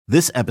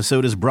This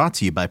episode is brought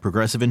to you by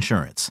Progressive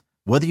Insurance.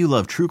 Whether you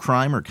love true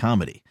crime or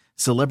comedy,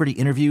 celebrity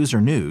interviews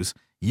or news,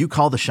 you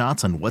call the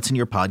shots on what's in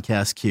your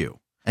podcast queue.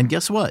 And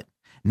guess what?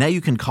 Now you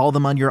can call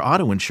them on your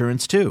auto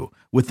insurance too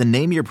with the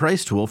Name Your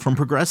Price tool from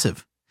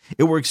Progressive.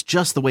 It works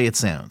just the way it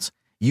sounds.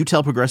 You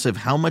tell Progressive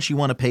how much you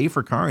want to pay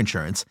for car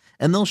insurance,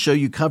 and they'll show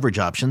you coverage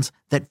options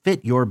that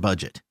fit your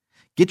budget.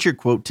 Get your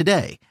quote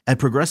today at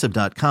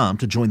Progressive.com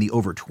to join the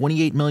over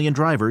 28 million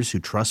drivers who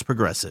trust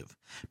Progressive.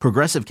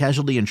 Progressive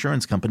Casualty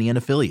Insurance Company and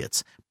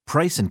Affiliates.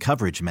 Price and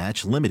coverage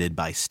match limited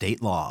by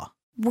state law.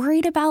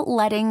 Worried about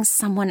letting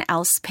someone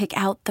else pick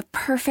out the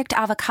perfect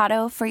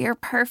avocado for your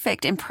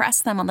perfect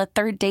impress them on the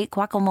third date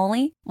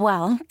guacamole?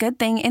 Well, good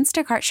thing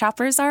Instacart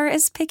shoppers are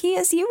as picky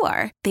as you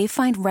are. They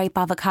find ripe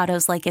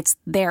avocados like it's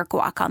their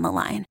guac on the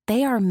line.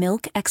 They are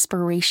milk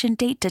expiration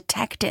date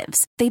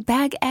detectives. They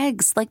bag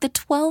eggs like the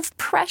 12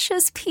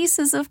 precious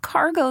pieces of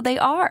cargo they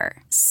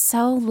are.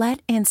 So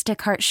let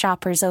Instacart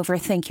shoppers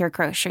overthink your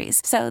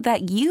groceries so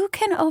that you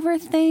can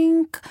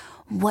overthink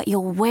what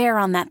you'll wear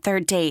on that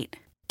third date.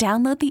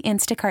 Download the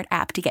Instacart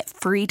app to get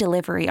free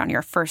delivery on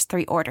your first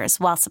 3 orders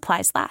while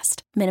supplies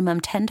last.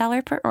 Minimum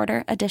 $10 per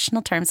order.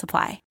 Additional terms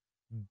apply.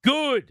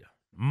 Good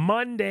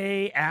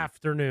Monday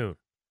afternoon.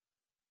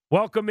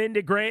 Welcome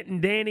into Grant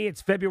and Danny.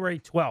 It's February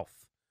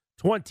 12th,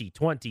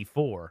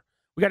 2024.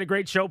 We got a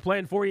great show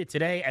planned for you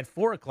today at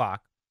 4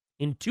 o'clock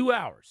in 2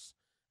 hours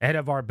ahead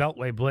of our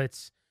Beltway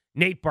Blitz.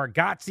 Nate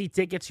Bargatze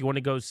tickets. You want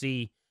to go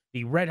see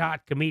the Red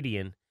Hot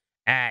Comedian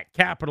at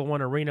Capital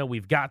One Arena.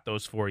 We've got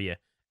those for you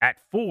at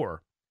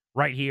 4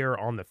 right here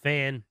on the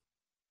Fan.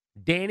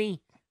 Danny,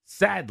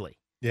 sadly,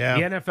 the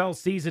NFL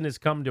season has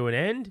come to an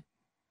end.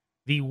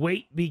 The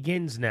wait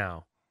begins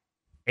now.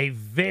 A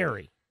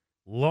very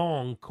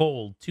long,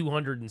 cold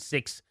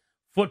 206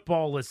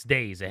 football-less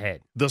days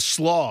ahead. The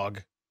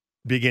slog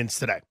begins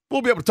today.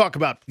 We'll be able to talk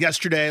about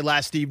yesterday,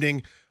 last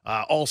evening,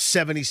 all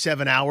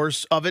 77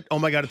 hours of it. Oh,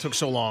 my God, it took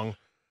so long.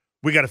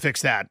 We got to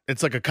fix that.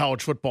 It's like a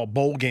college football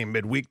bowl game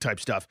midweek type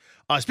stuff.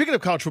 Speaking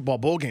of college football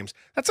bowl games,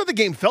 that's how the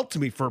game felt to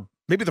me for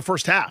maybe the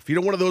first half. You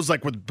know, one of those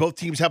like where both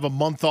teams have a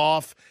month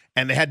off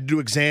and they had to do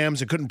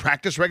exams and couldn't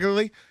practice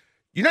regularly.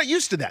 You're not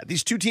used to that.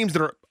 These two teams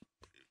that are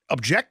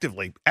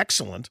objectively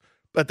excellent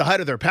at the height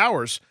of their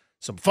powers,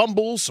 some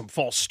fumbles, some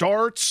false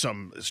starts,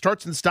 some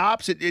starts and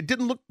stops. It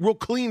didn't look real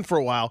clean for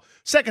a while.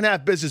 Second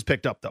half business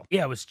picked up, though.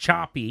 Yeah, it was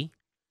choppy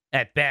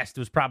at best.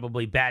 It was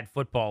probably bad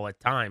football at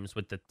times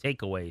with the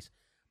takeaways.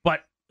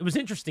 But it was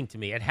interesting to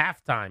me at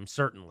halftime,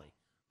 certainly.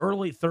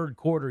 Early third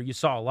quarter, you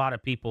saw a lot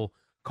of people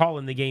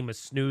calling the game a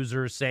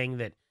snoozer, saying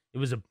that it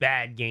was a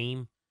bad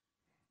game.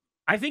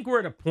 I think we're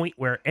at a point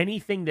where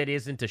anything that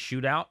isn't a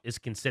shootout is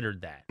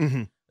considered that.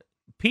 Mm-hmm.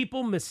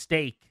 People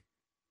mistake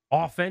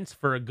offense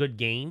for a good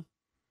game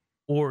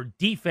or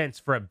defense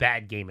for a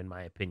bad game, in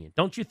my opinion.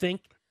 Don't you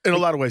think? In a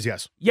lot of ways,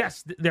 yes.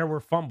 Yes, there were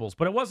fumbles,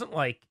 but it wasn't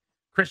like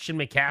Christian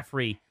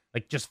McCaffrey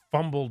just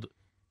fumbled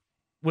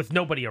with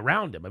nobody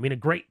around him. I mean, a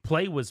great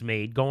play was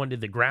made going to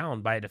the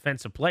ground by a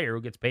defensive player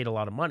who gets paid a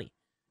lot of money.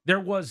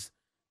 There was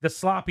the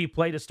sloppy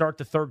play to start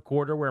the third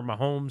quarter where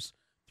Mahomes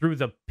threw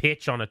the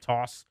pitch on a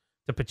toss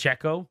to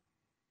Pacheco,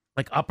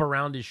 up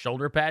around his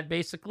shoulder pad,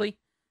 basically,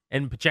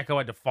 and Pacheco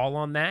had to fall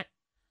on that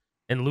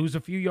and lose a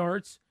few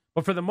yards.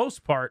 But for the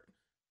most part,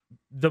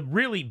 the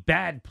really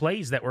bad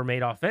plays that were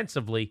made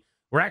offensively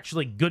were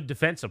actually good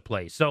defensive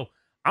plays. So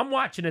I'm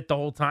watching it the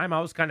whole time.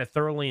 I was kind of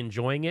thoroughly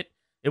enjoying it.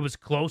 It was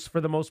close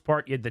for the most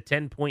part. You had the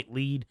 10-point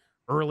lead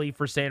early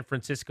for San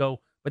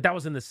Francisco, but that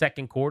was in the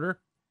second quarter.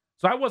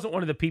 So I wasn't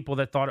one of the people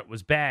that thought it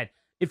was bad.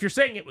 If you're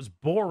saying it was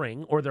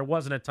boring or there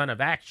wasn't a ton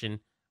of action,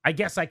 I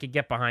guess I could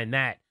get behind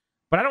that.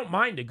 But I don't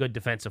mind a good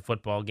defensive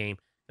football game.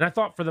 And I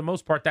thought for the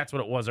most part that's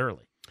what it was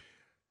early.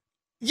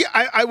 Yeah,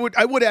 I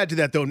would add to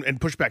that, though,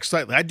 and push back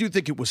slightly. I do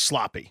think it was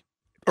sloppy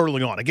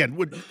early on. Again,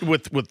 with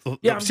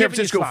San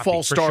Francisco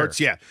false starts.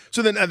 Sure. Yeah.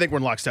 So then I think we're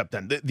in lockstep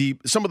then.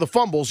 Some of the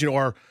fumbles,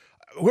 are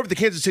whoever the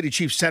Kansas City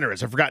Chiefs center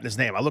is. I've forgotten his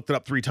name. I looked it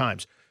up 3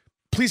 times.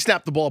 Please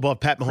snap the ball above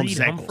Pat Mahomes'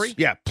 ankles.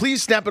 Yeah,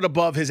 please snap it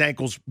above his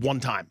ankles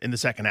one time in the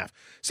second half.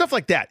 Stuff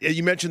like that.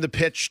 You mentioned the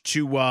pitch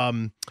to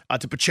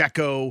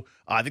Pacheco.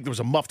 I think there was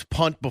a muffed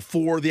punt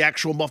before the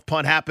actual muffed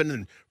punt happened,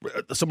 and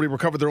somebody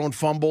recovered their own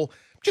fumble.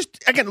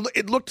 Just, again,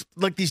 it looked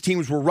like these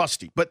teams were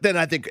rusty. But then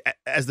I think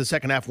as the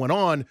second half went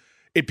on,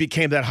 it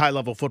became that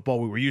high-level football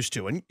we were used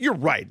to. And you're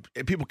right.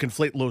 People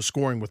conflate low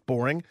scoring with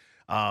boring.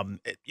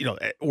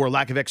 Or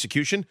lack of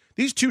execution.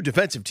 These two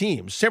defensive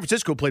teams, San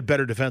Francisco played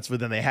better defensively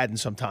than they had in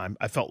some time,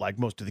 I felt like,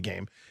 most of the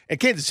game. And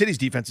Kansas City's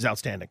defense is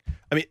outstanding.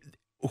 I mean,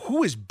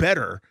 who is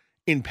better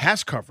in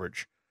pass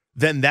coverage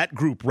than that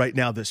group right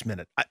now this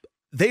minute?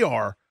 They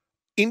are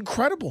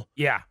incredible.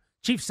 Yeah.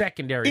 Chiefs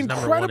secondary is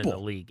number 1 in the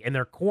league. And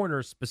their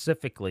corners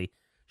specifically,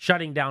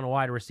 shutting down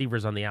wide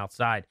receivers on the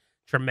outside,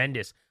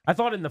 tremendous. I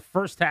thought in the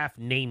first half,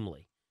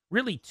 namely,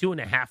 really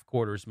 2.5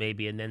 quarters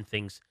maybe, and then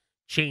things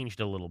changed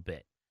a little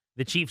bit.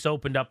 The Chiefs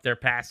opened up their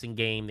passing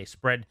game. They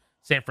spread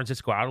San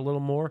Francisco out a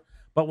little more.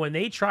 But when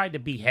they tried to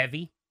be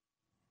heavy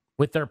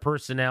with their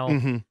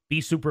personnel, be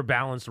super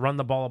balanced, run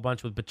the ball a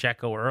bunch with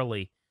Pacheco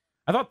early,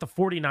 I thought the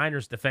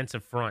 49ers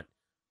defensive front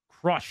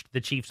crushed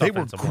the Chiefs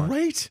offensive line. They were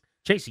great.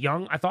 Chase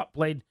Young, I thought,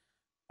 played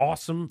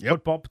awesome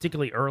football,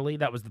 particularly early.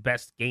 That was the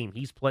best game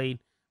he's played,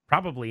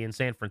 probably in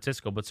San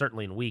Francisco, but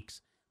certainly in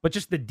weeks. But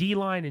just the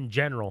D-line in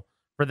general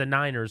for the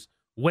Niners,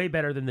 way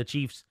better than the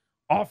Chiefs'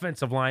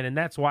 offensive line, and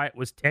that's why it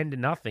was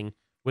 10-0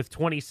 with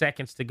 20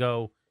 seconds to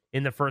go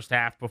in the first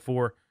half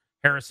before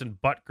Harrison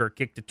Butker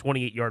kicked a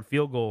 28-yard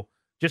field goal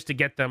just to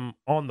get them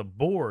on the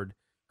board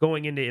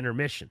going into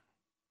intermission.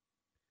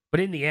 But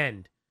in the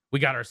end, we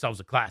got ourselves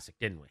a classic,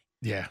 didn't we?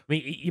 Yeah. I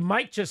mean, you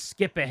might just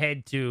skip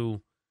ahead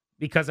to,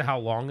 because of how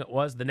long it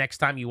was, the next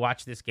time you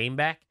watch this game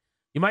back,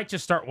 you might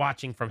just start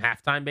watching from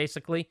halftime,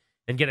 basically,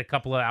 and get a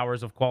couple of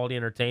hours of quality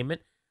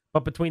entertainment.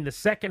 But between the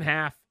second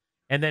half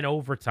and then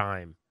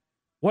overtime,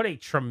 what a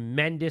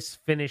tremendous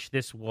finish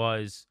this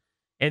was.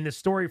 And the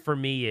story for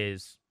me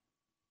is,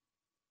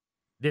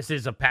 this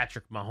is a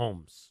Patrick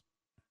Mahomes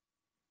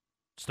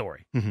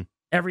story. Mm-hmm.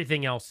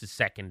 Everything else is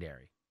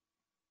secondary.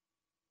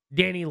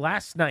 Danny,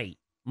 last night,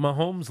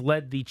 Mahomes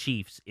led the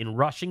Chiefs in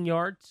rushing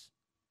yards,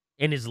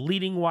 and his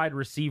leading wide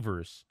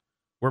receivers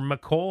were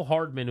McCole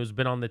Hardman, who's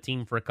been on the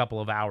team for a couple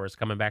of hours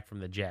coming back from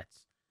the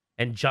Jets,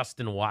 and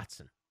Justin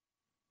Watson.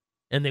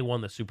 And they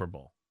won the Super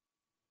Bowl.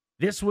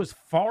 This was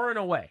far and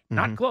away,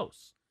 not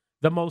close,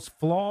 the most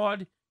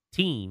flawed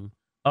team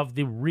of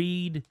the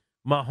Reed,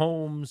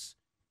 Mahomes,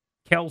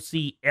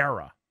 Kelsey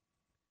era.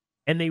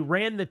 And they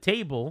ran the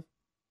table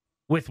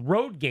with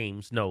road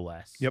games, no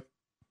less. Yep.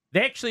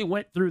 They actually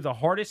went through the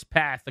hardest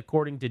path,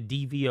 according to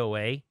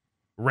DVOA,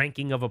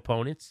 ranking of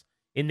opponents,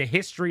 in the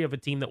history of a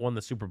team that won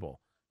the Super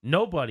Bowl.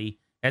 Nobody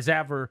has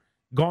ever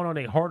gone on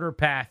a harder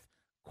path,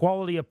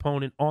 quality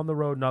opponent on the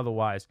road and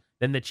otherwise,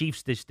 than the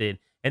Chiefs just did.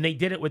 And they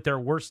did it with their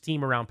worst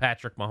team around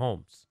Patrick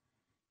Mahomes.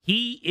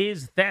 He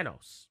is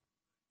Thanos.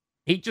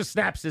 He just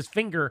snaps his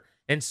finger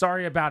and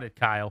sorry about it,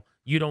 Kyle.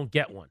 You don't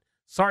get one.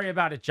 Sorry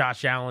about it,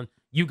 Josh Allen.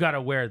 You got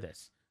to wear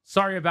this.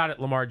 Sorry about it,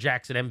 Lamar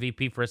Jackson,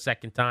 MVP for a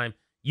second time.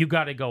 You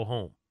got to go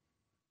home.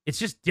 It's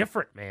just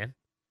different, man.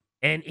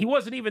 And he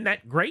wasn't even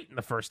that great in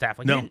the first half.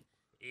 Like, no.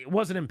 It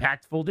wasn't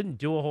impactful. Didn't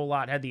do a whole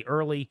lot. Had the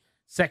early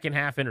second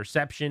half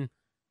interception.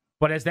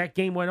 But as that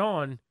game went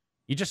on,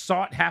 you just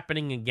saw it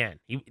happening again.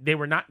 They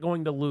were not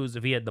going to lose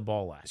if he had the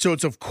ball last. So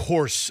it's, of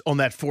course, on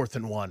that 4th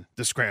and 1,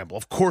 the scramble.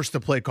 Of course, the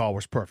play call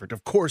was perfect.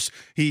 Of course,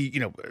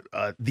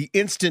 the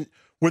instant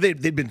where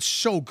they'd been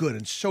so good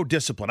and so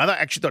disciplined. I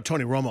actually thought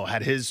Tony Romo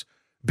had his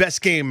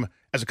best game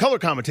as a color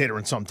commentator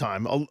in some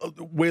time.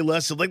 Way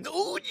less of like,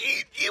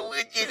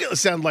 it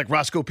sounded like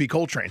Roscoe P.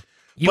 Coltrane.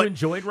 You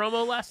enjoyed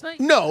Romo last night?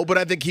 No, but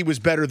I think he was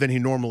better than he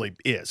normally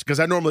is, because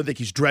I normally think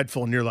he's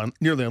dreadful and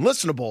nearly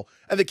unlistenable.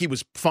 I think he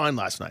was fine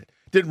last night.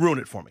 Didn't ruin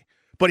it for me.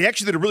 But he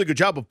actually did a really good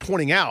job of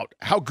pointing out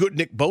how good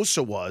Nick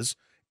Bosa was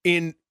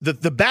in the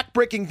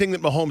backbreaking thing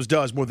that Mahomes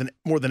does more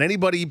than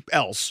anybody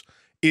else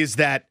is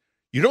that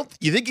you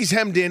think he's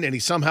hemmed in and he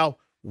somehow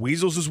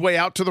weasels his way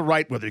out to the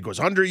right, whether he goes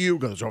under you,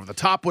 goes over the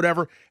top,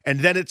 whatever,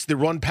 and then it's the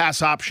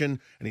run-pass option,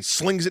 and he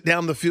slings it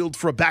down the field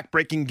for a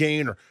back-breaking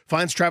gain or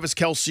finds Travis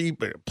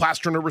Kelce,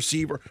 plastering a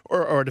receiver,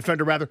 or a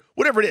defender, rather,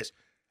 whatever it is.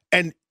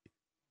 And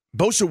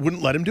Bosa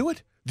wouldn't let him do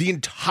it the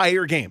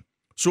entire game.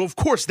 So, of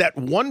course, that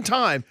one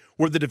time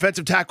where the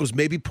defensive tackles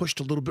maybe pushed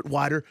a little bit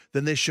wider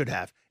than they should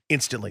have,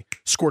 instantly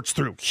squirts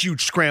through,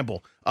 huge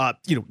scramble,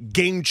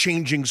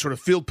 game-changing sort of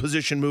field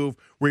position move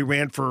where he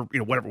ran for,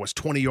 whatever it was,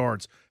 20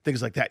 yards,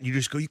 things like that. And you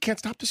just go, you can't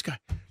stop this guy.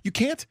 You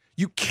can't.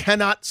 You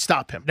cannot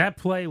stop him. That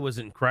play was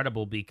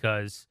incredible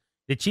because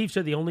the Chiefs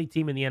are the only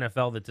team in the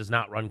NFL that does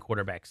not run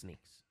quarterback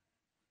sneaks.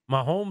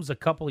 Mahomes, a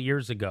couple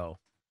years ago,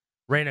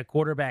 ran a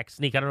quarterback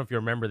sneak. I don't know if you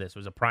remember this. It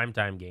was a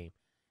primetime game.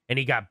 And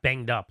he got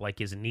banged up, like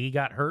his knee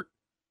got hurt.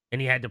 And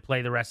he had to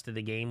play the rest of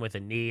the game with a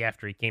knee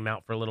after he came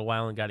out for a little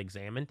while and got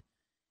examined.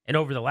 And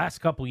over the last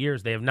couple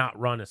years, they have not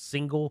run a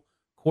single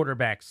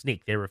quarterback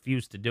sneak. They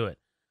refused to do it.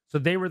 So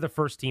they were the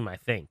first team, I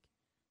think,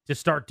 to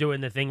start doing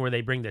the thing where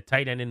they bring the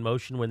tight end in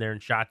motion when they're in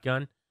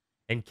shotgun,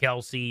 and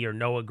Kelce or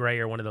Noah Gray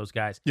or one of those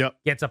guys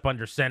gets up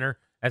under center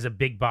as a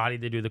big body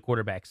to do the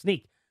quarterback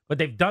sneak. But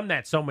they've done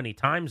that so many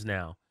times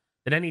now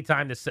that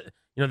anytime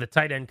the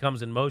tight end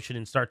comes in motion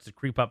and starts to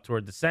creep up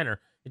toward the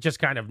center, it's just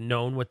kind of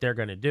known what they're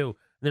going to do. And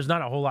there's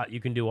not a whole lot you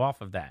can do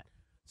off of that.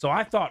 So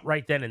I thought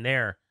right then and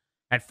there,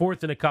 at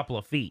 4th and a couple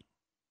of feet,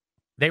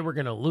 they were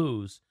going to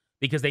lose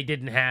because they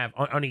didn't have,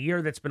 on a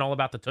year that's been all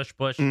about the tush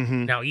push,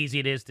 and how easy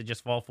it is to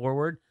just fall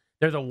forward,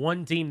 they're the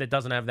one team that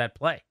doesn't have that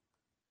play.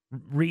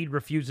 Reed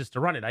refuses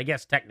to run it. I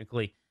guess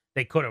technically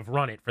they could have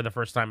run it for the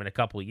first time in a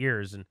couple of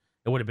years, and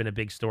it would have been a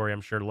big story, I'm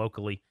sure,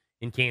 locally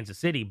in Kansas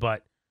City,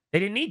 but they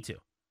didn't need to.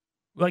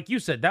 Like you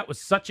said, that was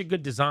such a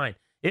good design.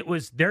 It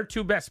was their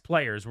two best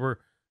players were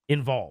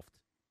involved.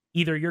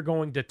 Either you're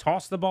going to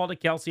toss the ball to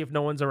Kelce if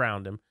no one's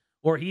around him,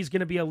 or he's going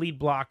to be a lead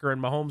blocker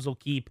and Mahomes will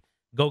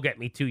go get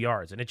me 2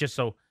 yards. And it just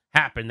so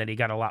happened that he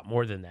got a lot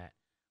more than that.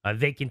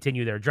 They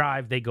continue their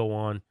drive. They go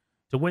on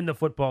to win the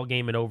football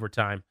game in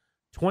overtime,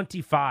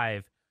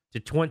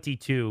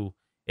 25-22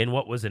 in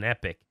what was an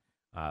epic.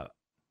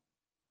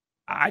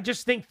 I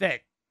just think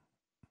that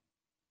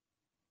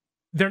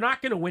They're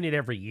not going to win it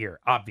every year,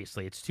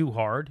 obviously. It's too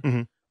hard.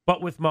 Mm-hmm.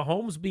 But with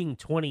Mahomes being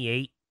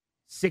 28,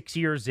 6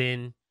 years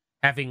in,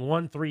 having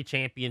won 3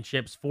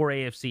 championships, 4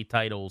 AFC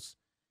titles,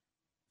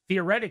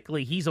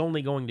 theoretically, he's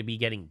only going to be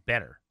getting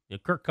better. You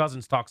know, Kirk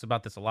Cousins talks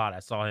about this a lot. I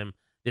saw him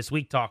this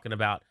week talking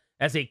about,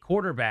 as a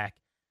quarterback,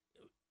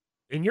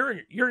 and you're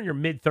in your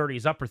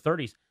mid-30s, upper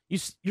 30s,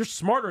 you're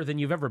smarter than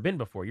you've ever been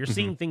before. You're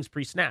seeing things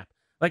pre-snap.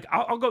 Like,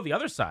 I'll go the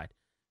other side.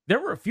 There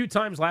were a few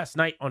times last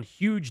night on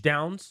huge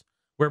downs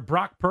where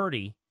Brock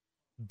Purdy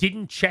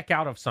didn't check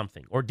out of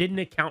something or didn't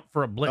account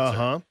for a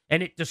blitzer,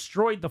 and it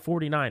destroyed the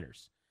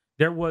 49ers.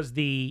 There was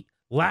the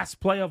last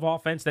play of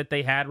offense that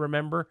they had,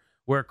 remember,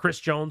 where Chris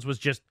Jones was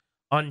just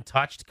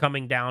untouched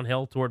coming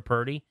downhill toward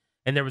Purdy,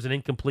 and there was an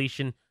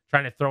incompletion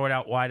trying to throw it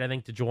out wide, I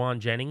think, to Juwan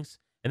Jennings,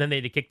 and then they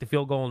had to kick the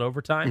field goal in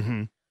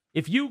overtime.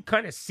 If you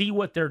kind of see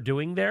what they're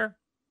doing there,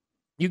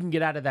 you can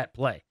get out of that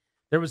play.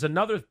 There was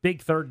another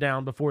big third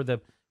down before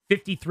the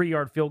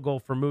 53-yard field goal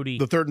for Moody.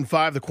 The 3rd and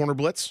 5, the corner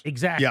blitz?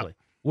 Exactly. Yeah.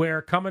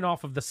 Where coming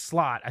off of the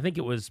slot, I think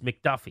it was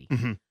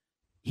McDuffie,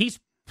 he's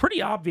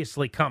pretty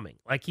obviously coming.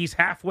 Like, he's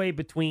halfway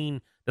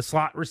between the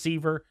slot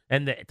receiver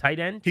and the tight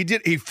end.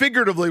 He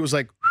figuratively was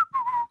like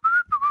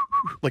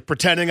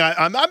pretending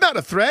I'm not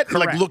a threat, and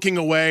like looking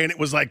away, and it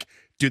was like,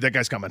 dude, that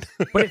guy's coming.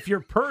 But if you're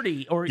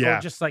Purdy or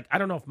just like, I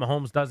don't know if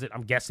Mahomes does it,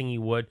 I'm guessing he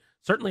would.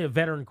 Certainly a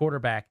veteran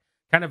quarterback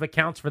kind of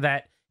accounts for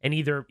that. And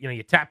either,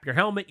 you tap your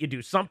helmet, you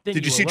do something.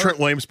 Did you see Trent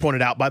Williams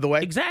pointed out, by the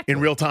way? Exactly. In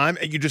real time?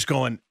 And you're just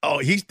going, oh,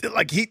 he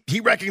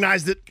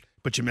recognized it,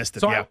 but you missed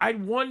it. So I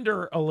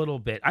wonder a little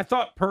bit. I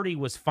thought Purdy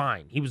was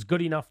fine. He was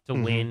good enough to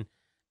win.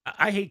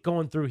 I hate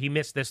going through, he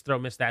missed this throw,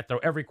 missed that throw.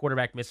 Every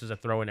quarterback misses a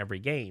throw in every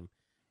game.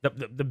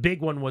 The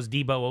big one was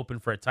Debo open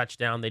for a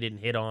touchdown they didn't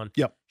hit on.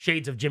 Yep.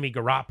 Shades of Jimmy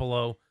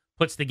Garoppolo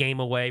puts the game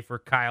away for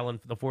Kyle and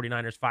for the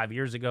 49ers 5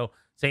 years ago.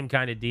 Same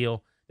kind of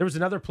deal. There was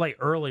another play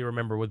early,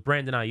 remember, with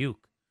Brandon Ayuk,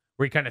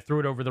 where he kind of threw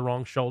it over the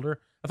wrong shoulder.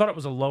 I thought it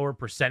was a lower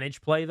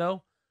percentage play,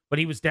 though, but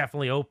he was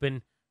definitely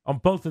open. On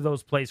both of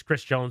those plays,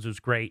 Chris Jones was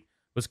great,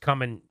 was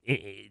coming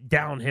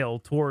downhill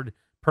toward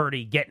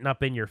Purdy, getting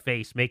up in your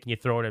face, making you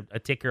throw it a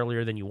tick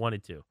earlier than you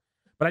wanted to.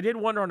 But I did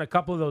wonder on a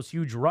couple of those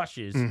huge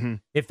rushes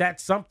if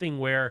that's something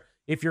where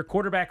if your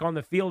quarterback on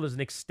the field is an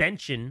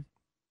extension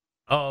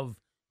of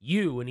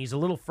you and he's a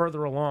little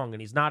further along and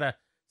he's not a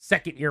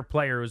second-year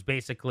player who's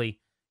basically,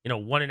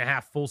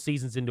 1.5 full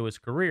seasons into his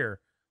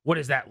career, what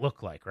does that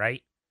look like,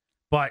 right?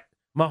 But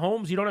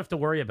Mahomes, you don't have to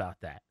worry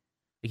about that.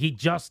 He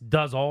just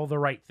does all the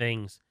right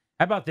things.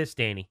 How about this,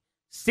 Danny?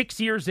 6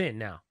 years in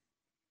now,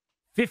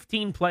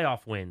 15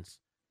 playoff wins,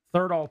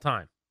 3rd all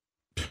time.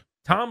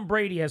 Tom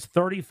Brady has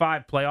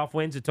 35 playoff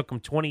wins. It took him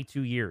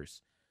 22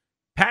 years.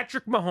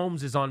 Patrick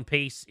Mahomes is on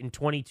pace in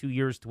 22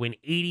 years to win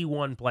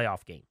 81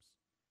 playoff games.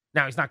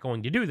 Now, he's not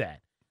going to do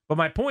that. But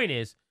my point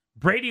is,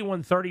 Brady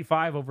won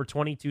 35 over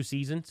 22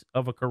 seasons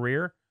of a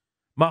career.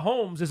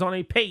 Mahomes is on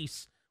a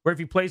pace where if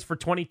he plays for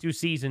 22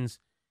 seasons,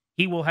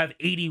 he will have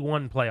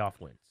 81 playoff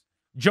wins.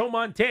 Joe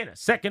Montana,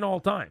 2nd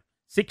all-time,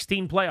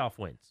 16 playoff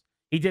wins.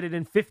 He did it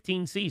in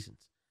 15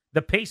 seasons.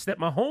 The pace that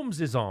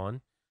Mahomes is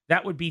on,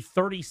 that would be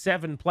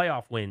 37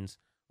 playoff wins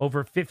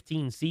over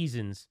 15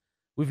 seasons.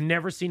 We've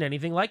never seen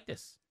anything like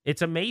this.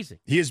 It's amazing.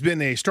 He has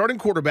been a starting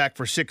quarterback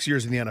for 6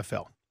 years in the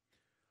NFL.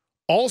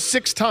 All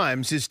 6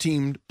 times his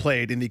team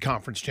played in the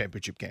conference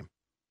championship game.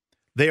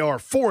 They are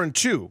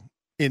 4-2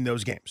 in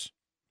those games.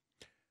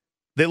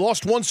 They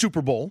lost 1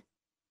 Super Bowl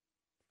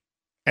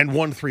and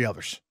won 3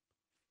 others.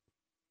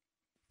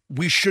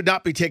 We should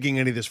not be taking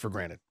any of this for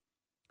granted.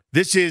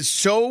 This is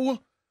so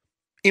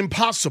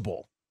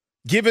impossible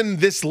given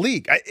this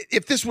league.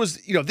 If this was,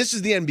 this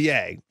is the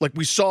NBA, like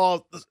we saw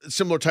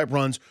similar type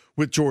runs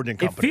with Jordan and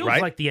company, it feels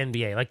right? like the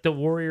NBA, like the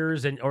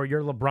Warriors or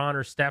your LeBron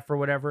or Steph or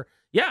whatever.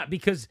 Yeah,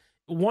 because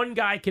one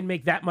guy can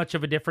make that much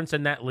of a difference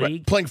in that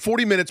league. Right. Playing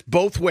 40 minutes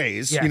both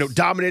ways, yes.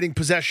 Dominating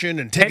possession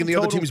and taking the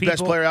other team's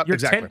best player out. You're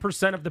exactly.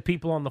 10% of the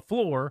people on the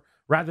floor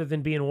rather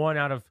than being 1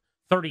 out of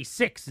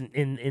 36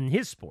 in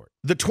his sport.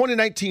 The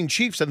 2019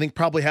 Chiefs, I think,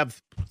 probably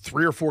have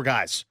 3 or 4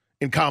 guys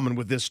in common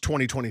with this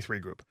 2023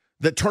 group.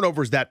 The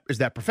turnover is that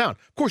profound.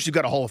 Of course, you've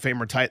got a Hall of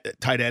Famer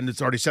tight end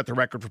that's already set the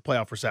record for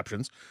playoff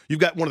receptions.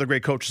 You've got one of the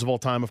great coaches of all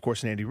time, of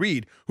course, in Andy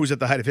Reid, who's at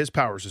the height of his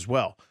powers as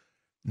well.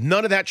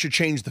 None of that should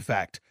change the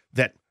fact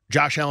that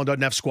Josh Allen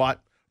doesn't have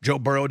squat, Joe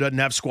Burrow doesn't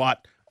have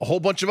squat, a whole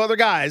bunch of other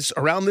guys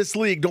around this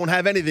league don't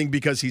have anything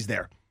because he's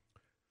there.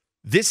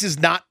 This is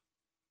not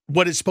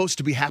what is supposed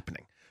to be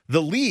happening.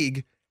 The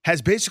league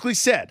has basically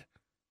said,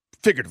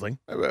 figuratively,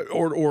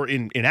 or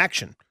in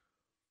action,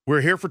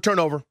 we're here for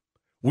turnover.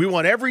 We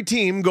want every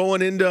team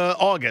going into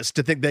August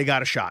to think they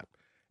got a shot.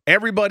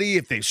 Everybody,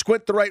 if they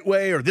squint the right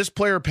way or this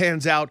player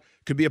pans out,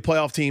 could be a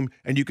playoff team,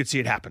 and you could see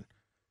it happen.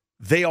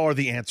 They are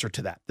the answer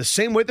to that. The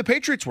same way the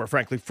Patriots were,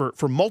 frankly,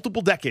 for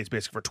multiple decades,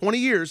 basically. For 20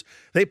 years,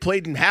 they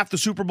played in half the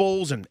Super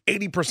Bowls and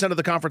 80% of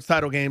the conference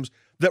title games.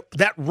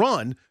 That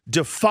run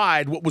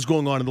defied what was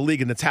going on in the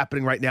league, and it's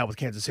happening right now with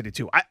Kansas City,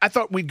 too. I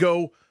thought we'd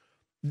go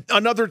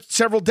another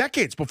several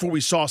decades before we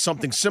saw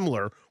something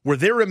similar where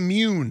they're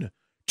immune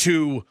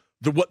to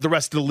what the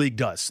rest of the league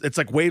does. It's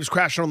like waves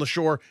crashing on the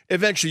shore.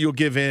 Eventually you'll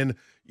give in.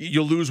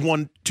 You'll lose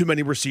one too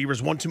many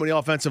receivers, one too many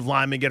offensive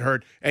linemen get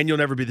hurt, and you'll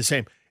never be the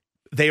same.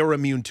 They are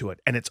immune to it,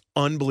 and it's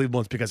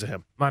unbelievable. It's because of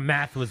him. My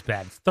math was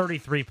bad. It's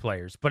 33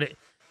 players, but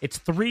it's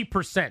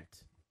 3%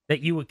 that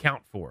you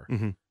account for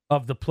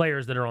of the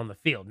players that are on the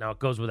field. Now, it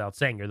goes without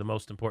saying you're the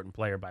most important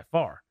player by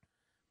far.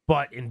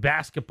 But in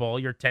basketball,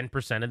 you're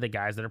 10% of the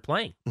guys that are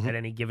playing at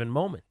any given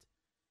moment.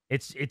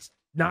 It's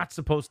not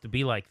supposed to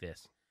be like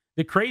this.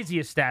 The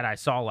craziest stat I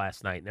saw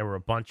last night, and there were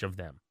a bunch of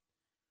them,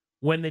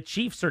 when the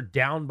Chiefs are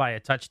down by a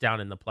touchdown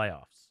in the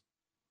playoffs,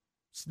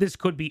 this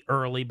could be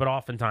early, but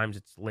oftentimes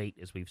it's late,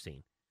 as we've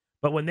seen.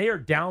 But when they are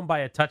down by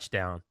a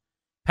touchdown,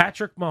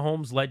 Patrick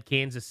Mahomes-led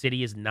Kansas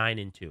City is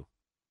 9-2.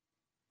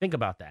 Think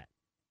about that.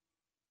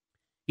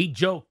 He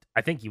joked,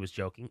 I think he was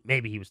joking,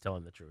 maybe he was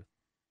telling the truth.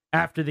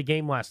 After the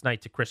game last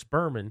night to Chris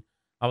Berman,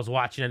 I was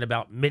watching it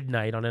about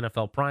midnight on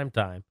NFL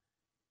primetime.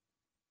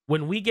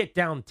 When we get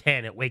down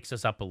 10, it wakes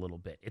us up a little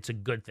bit. It's a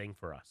good thing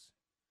for us.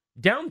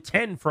 Down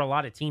 10 for a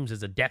lot of teams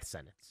is a death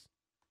sentence.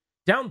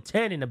 Down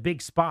 10 in a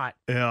big spot,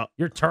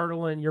 you're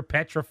turtling, you're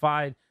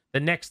petrified.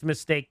 The next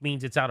mistake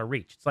means it's out of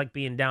reach. It's like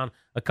being down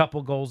a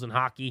couple goals in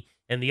hockey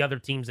and the other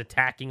team's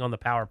attacking on the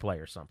power play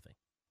or something.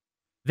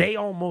 They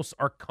almost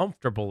are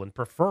comfortable and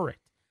prefer it.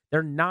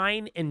 They're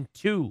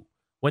 9-2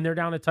 when they're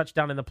down a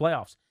touchdown in the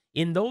playoffs.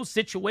 In those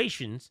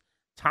situations,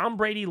 Tom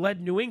Brady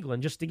led New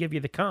England, just to give you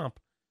the comp,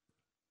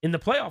 in the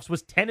playoffs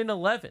was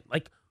 10-11.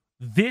 Like,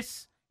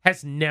 this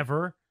has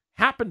never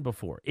happened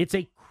before. It's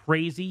a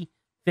crazy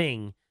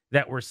thing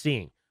that we're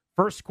seeing.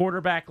 First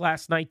quarterback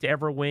last night to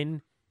ever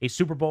win a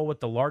Super Bowl with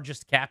the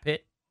largest cap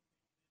hit.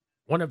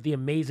 One of the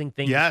amazing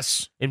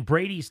things in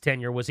Brady's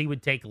tenure was he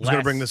would take less. I was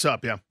going to bring this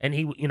up, yeah. And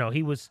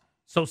he was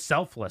so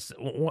selfless.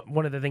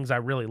 One of the things I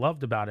really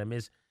loved about him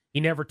is he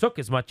never took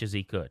as much as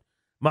he could.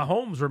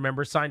 Mahomes,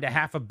 remember, signed a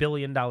 $500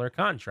 million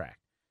contract.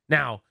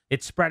 Now,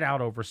 it's spread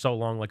out over so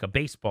long like a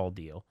baseball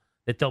deal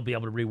that they'll be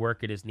able to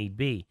rework it as need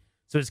be.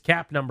 So his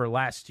cap number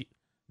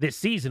this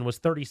season was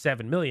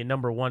 $37 million,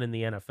 number one in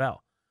the NFL.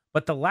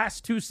 But the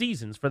last two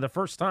seasons, for the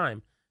first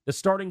time, the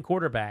starting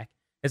quarterback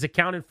has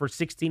accounted for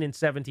 16 and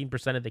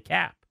 17% of the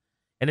cap.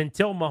 And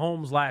until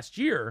Mahomes last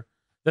year,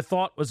 the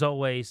thought was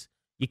always,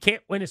 you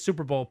can't win a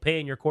Super Bowl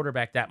paying your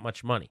quarterback that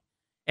much money.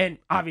 And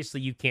obviously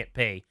you can't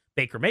pay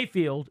Baker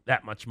Mayfield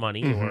that much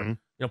money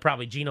or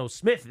probably Geno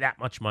Smith that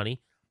much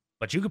money,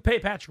 but you could pay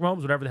Patrick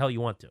Mahomes whatever the hell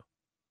you want to.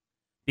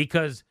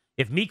 Because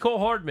if Mecole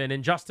Hardman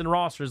and Justin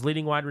Ross are his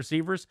leading wide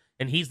receivers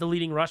and he's the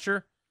leading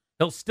rusher,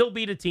 he'll still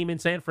beat a team in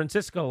San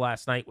Francisco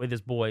last night with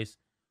his boys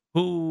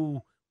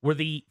who were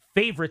the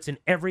favorites in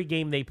every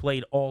game they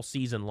played all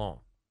season long.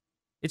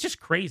 It's just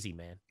crazy,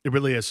 man. It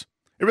really is.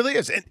 It really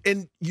is.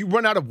 And you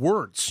run out of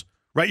words,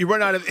 right? You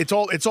run out of, it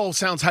all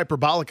sounds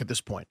hyperbolic at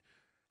this point,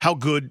 how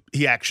good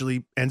he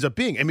actually ends up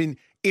being. I mean,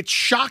 it's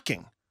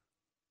shocking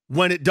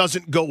when it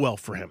doesn't go well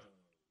for him.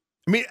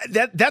 I mean,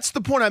 that's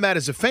the point I'm at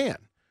as a fan,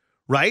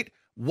 right?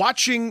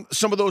 Watching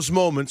some of those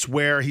moments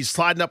where he's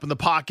sliding up in the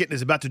pocket and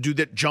is about to do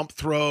that jump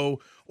throw,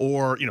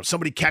 or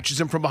somebody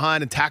catches him from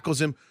behind and tackles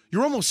him,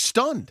 you're almost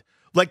stunned.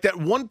 Like that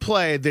one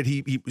play that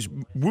he was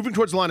moving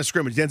towards the line of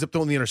scrimmage, he ends up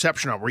throwing the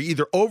interception on, where he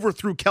either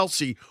overthrew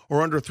Kelsey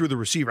or underthrew the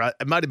receiver.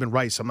 It might have been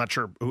Rice. I'm not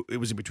sure who it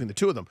was in between the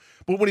two of them.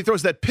 But when he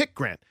throws that pick,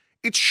 Grant,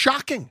 it's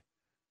shocking.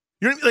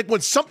 You know what I mean? Like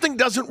when something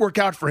doesn't work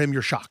out for him,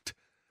 you're shocked.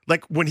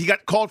 Like when he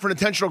got called for an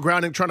intentional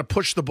grounding, trying to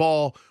push the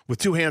ball with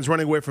two hands,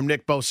 running away from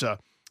Nick Bosa,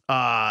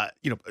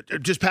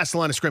 just past the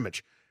line of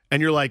scrimmage.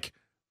 And you're like,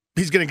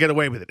 he's going to get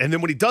away with it. And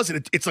then when he does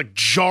it, it's like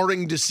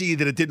jarring to see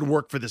that it didn't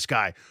work for this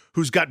guy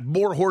who's got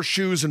more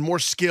horseshoes and more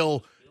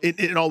skill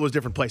in all those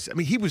different places. I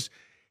mean,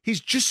 he's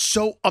just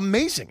so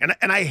amazing.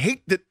 And I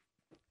hate that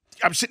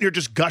I'm sitting here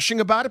just gushing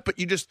about it, but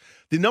the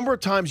number of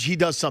times he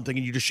does something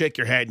and you just shake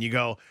your head and you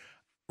go,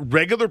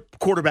 regular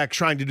quarterback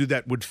trying to do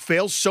that would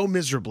fail so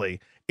miserably,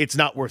 it's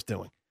not worth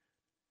doing.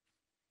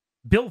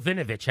 Bill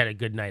Vinovich had a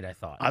good night, I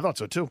thought. I thought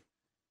so too.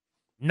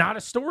 Not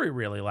a story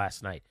really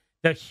last night.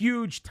 The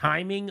huge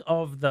timing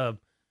of the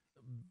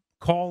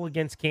call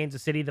against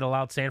Kansas City that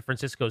allowed San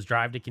Francisco's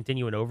drive to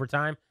continue in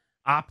overtime,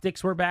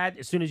 optics were bad.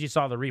 As soon as you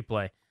saw the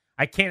replay,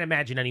 I can't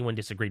imagine anyone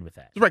disagreed with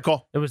that. It's the right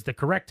call. It was the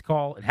correct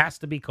call. It has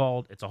to be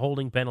called. It's a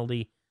holding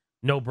penalty.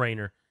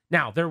 No-brainer.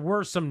 Now, there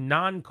were some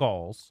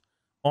non-calls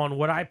on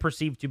what I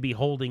perceive to be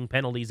holding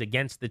penalties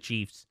against the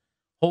Chiefs,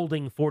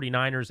 holding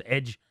 49ers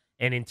edge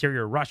and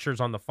interior rushers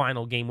on the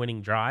final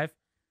game-winning drive.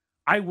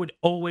 I would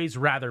always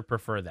rather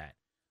prefer that.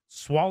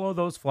 Swallow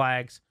those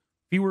flags.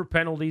 Fewer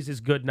penalties is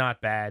good,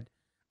 not bad.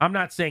 I'm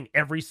not saying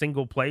every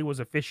single play was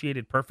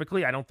officiated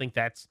perfectly. I don't think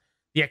that's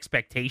the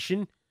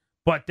expectation.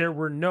 But there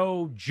were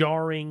no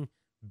jarring,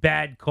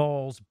 bad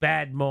calls,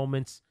 bad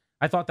moments.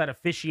 I thought that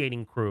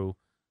officiating crew,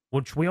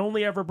 which we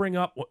only ever bring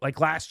up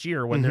like last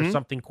year when there's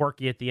something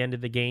quirky at the end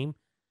of the game,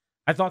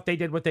 I thought they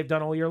did what they've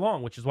done all year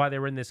long, which is why they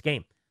were in this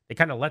game. They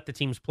kind of let the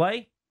teams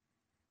play.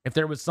 If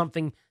there was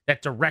something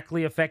that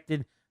directly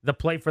affected the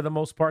play for the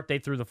most part, they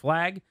threw the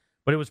flag.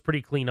 But it was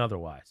pretty clean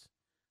otherwise.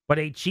 But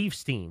a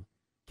Chiefs team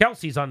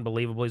Kelsey's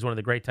unbelievable. He's one of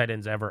the great tight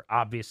ends ever,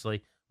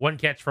 obviously. 1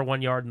 catch for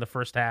 1 yard in the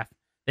first half.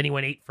 Then he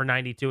went 8 for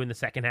 92 in the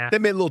second half. They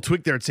made a little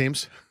tweak there, it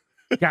seems.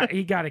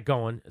 He got it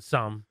going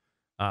some.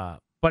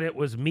 But it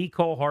was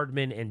Mecole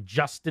Hardman and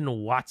Justin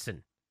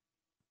Watson,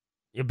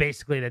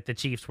 basically, that the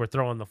Chiefs were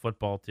throwing the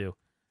football to.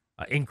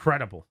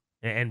 Incredible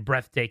and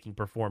breathtaking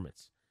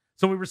performance.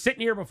 So we were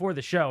sitting here before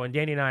the show, and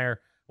Danny and I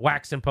are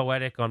waxing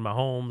poetic on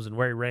Mahomes and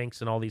where he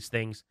ranks and all these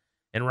things.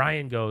 And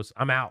Ryan goes,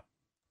 I'm out.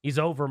 He's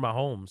over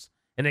Mahomes.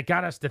 And it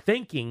got us to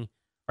thinking,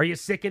 are you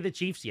sick of the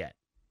Chiefs yet?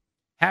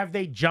 Have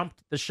they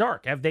jumped the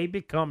shark? Have they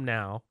become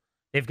now?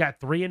 They've got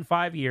 3 and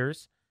 5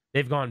 years.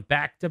 They've gone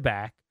back to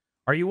back.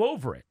 Are you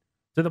over it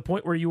to the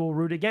point where you will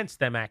root against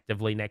them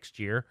actively next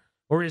year?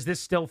 Or is this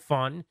still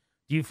fun?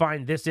 Do you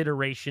find this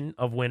iteration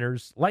of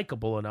winners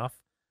likable enough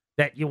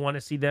that you want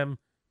to see them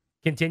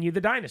continue the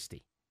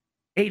dynasty?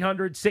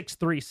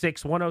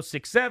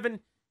 800-636-1067,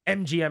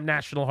 MGM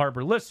National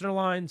Harbor listener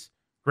lines,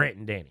 Grant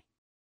and Danny.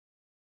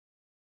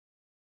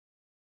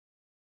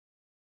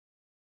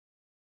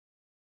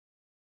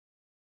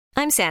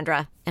 I'm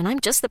Sandra, and I'm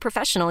just the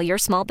professional your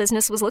small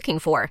business was looking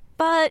for.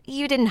 But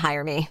you didn't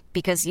hire me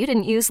because you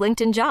didn't use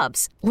LinkedIn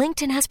Jobs.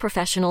 LinkedIn has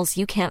professionals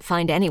you can't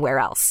find anywhere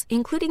else,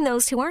 including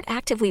those who aren't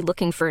actively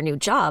looking for a new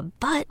job,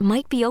 but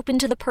might be open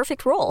to the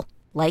perfect role,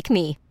 like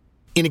me.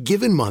 In a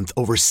given month,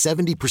 over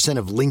 70%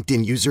 of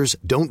LinkedIn users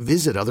don't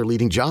visit other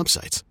leading job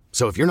sites.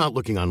 So if you're not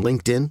looking on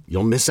LinkedIn,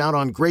 you'll miss out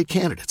on great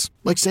candidates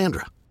like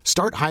Sandra.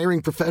 Start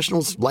hiring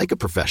professionals like a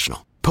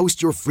professional.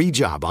 Post your free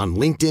job on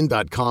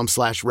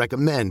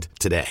linkedin.com/recommend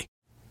today.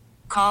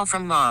 Call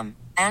from mom.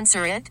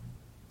 Answer it.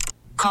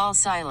 Call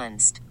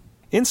silenced.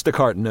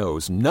 Instacart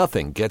knows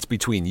nothing gets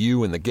between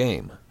you and the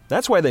game.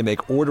 That's why they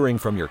make ordering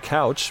from your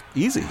couch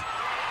easy.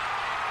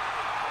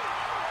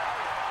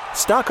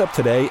 Stock up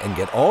today and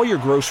get all your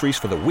groceries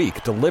for the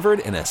week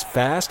delivered in as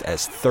fast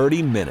as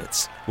 30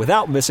 minutes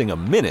without missing a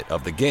minute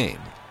of the game.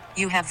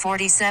 You have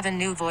 47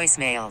 new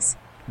voicemails.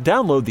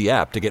 Download the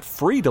app to get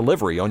free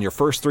delivery on your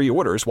first 3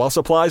 orders while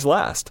supplies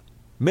last.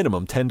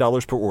 Minimum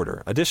 $10 per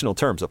order. Additional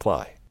terms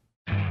apply.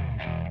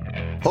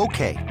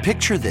 Okay,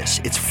 picture this.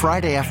 It's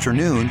Friday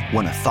afternoon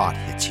when a thought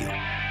hits you.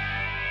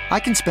 I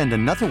can spend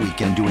another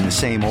weekend doing the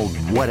same old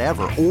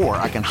whatever, or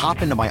I can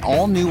hop into my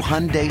all-new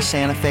Hyundai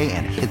Santa Fe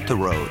and hit the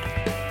road.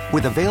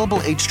 With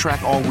available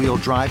H-Track all-wheel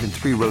drive and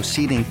 3-row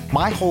seating,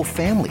 my whole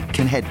family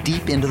can head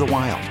deep into the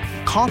wild.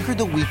 Conquer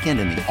the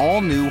weekend in the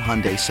all-new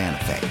Hyundai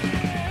Santa Fe.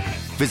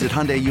 Visit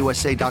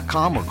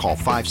HyundaiUSA.com or call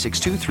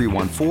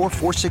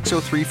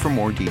 562-314-4603 for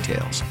more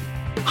details.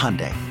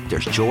 Hyundai,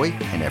 there's joy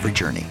in every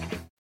journey.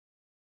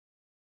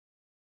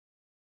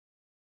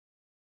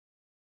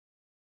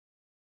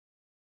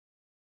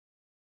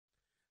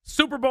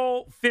 Super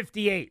Bowl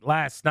 58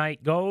 last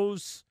night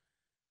goes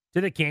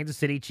to the Kansas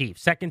City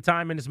Chiefs. Second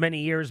time in as many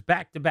years,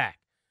 back-to-back.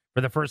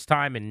 For the first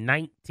time in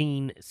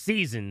 19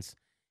 seasons,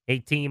 a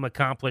team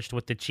accomplished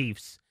what the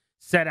Chiefs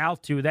set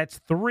out to. That's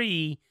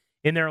 3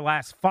 in their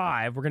last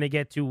 5. We're going to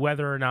get to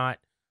whether or not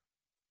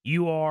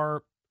you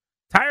are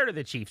tired of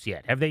the Chiefs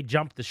yet. Have they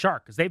jumped the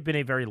shark? Because they've been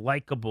a very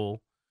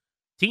likable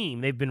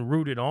team. They've been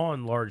rooted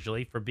on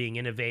largely for being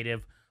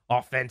innovative,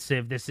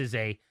 offensive. This is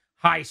a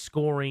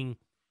high-scoring,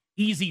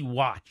 easy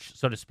watch,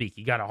 so to speak.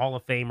 You got a Hall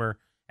of Famer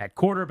at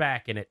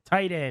quarterback and at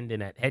tight end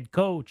and at head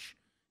coach.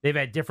 They've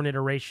had different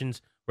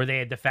iterations where they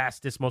had the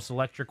fastest, most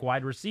electric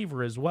wide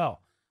receiver as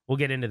well. We'll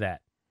get into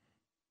that.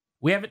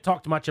 We haven't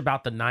talked much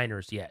about the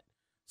Niners yet.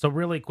 So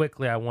really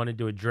quickly, I wanted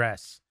to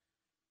address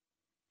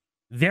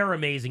their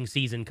amazing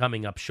season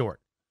coming up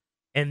short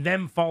and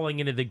them falling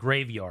into the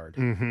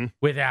graveyard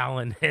with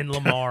Allen and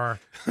Lamar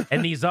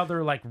and these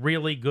other like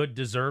really good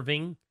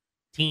deserving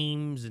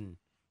teams and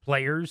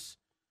players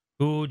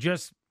who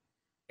just,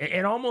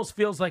 it almost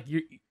feels like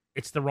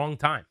it's the wrong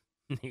time.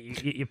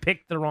 You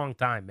picked the wrong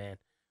time, man.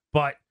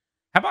 But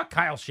how about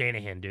Kyle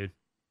Shanahan, dude?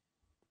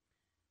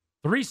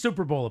 3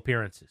 Super Bowl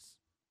appearances.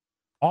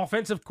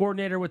 Offensive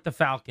coordinator with the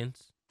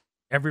Falcons.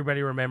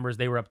 Everybody remembers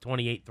they were up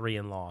 28-3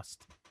 and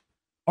lost.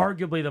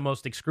 Arguably the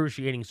most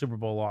excruciating Super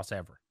Bowl loss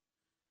ever.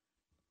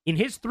 In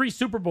his 3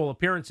 Super Bowl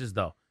appearances,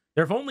 though,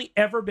 there have only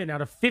ever been,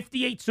 out of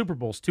 58 Super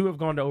Bowls, 2 have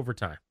gone to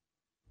overtime.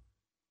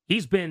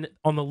 He's been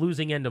on the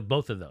losing end of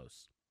both of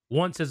those.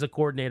 Once as a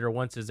coordinator,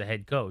 once as a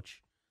head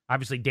coach.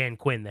 Obviously, Dan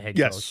Quinn, the head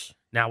coach,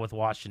 now with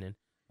Washington,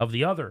 of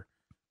the other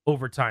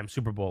overtime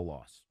Super Bowl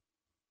loss.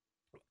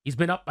 He's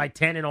been up by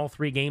 10 in all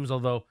 3 games,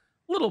 although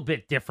a little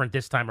bit different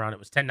this time around. It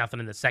was 10-0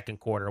 in the second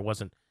quarter. It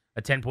wasn't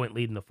a 10-point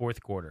lead in the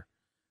fourth quarter.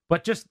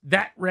 But just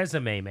that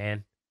resume,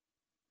 man.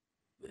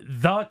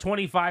 The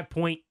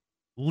 25-point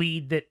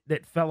lead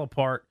that fell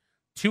apart.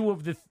 2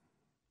 of the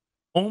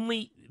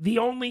only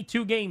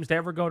 2 games to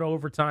ever go to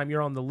overtime.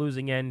 You're on the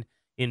losing end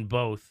in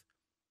both.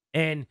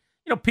 And,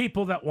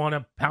 people that want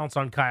to pounce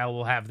on Kyle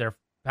will have their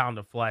pound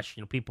of flesh.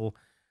 People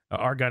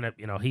are going to,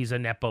 he's a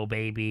Nepo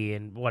baby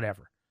and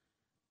whatever.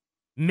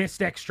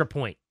 Missed extra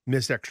point.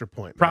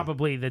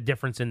 Probably the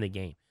difference in the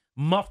game.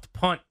 Muffed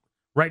punt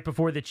right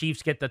before the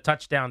Chiefs get the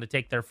touchdown to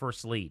take their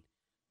first lead.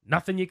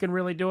 Nothing you can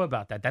really do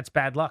about that. That's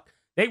bad luck.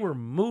 They were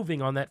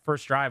moving on that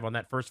first drive, on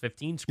that first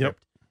 15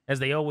 script, as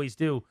they always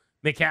do.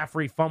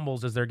 McCaffrey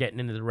fumbles as they're getting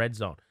into the red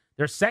zone.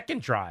 Their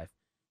second drive,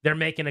 they're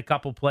making a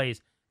couple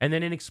plays. And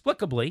then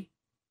inexplicably,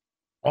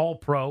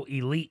 all-pro,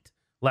 elite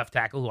left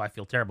tackle, who I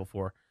feel terrible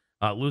for,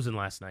 losing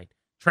last night,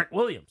 Trent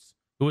Williams,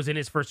 who was in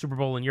his first Super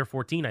Bowl in year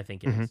 14, I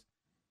think it is.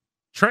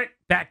 Trent,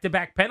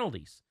 back-to-back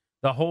penalties.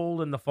 The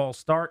hold and the false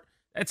start,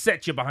 that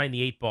sets you behind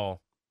the 8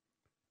 ball.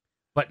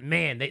 But,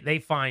 man, they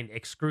find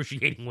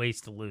excruciating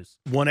ways to lose.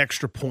 One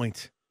extra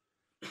point.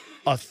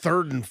 A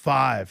 3rd and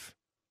 5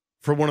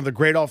 for one of the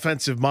great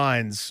offensive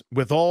minds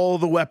with all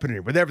the weaponry,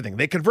 with everything.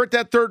 They convert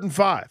that 3rd and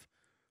 5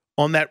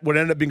 on that what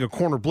ended up being a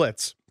corner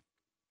blitz.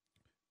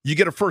 You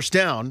get a first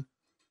down.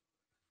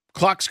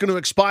 Clock's going to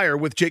expire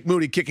with Jake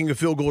Moody kicking a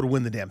field goal to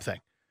win the damn thing.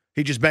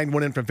 He just banged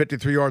one in from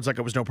 53 yards like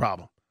it was no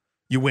problem.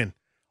 You win.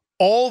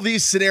 All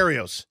these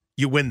scenarios,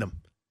 you win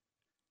them.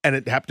 And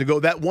it happened to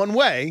go that one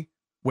way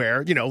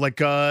where,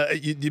 like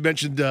you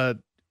mentioned,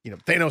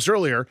 Thanos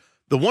earlier,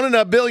 the 1 in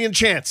a billion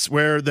chance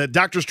where the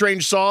Doctor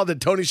Strange saw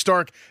that Tony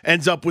Stark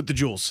ends up with the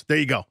jewels. There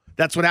you go.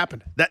 That's what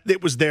happened. That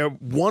it was there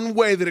one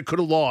way that it could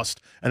have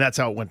lost, and that's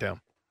how it went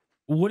down.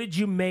 What did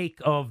you make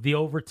of the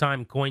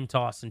overtime coin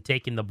toss and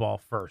taking the ball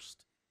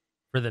first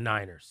for the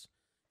Niners?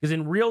 Because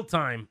in real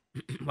time,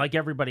 like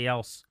everybody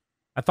else,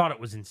 I thought it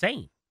was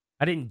insane.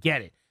 I didn't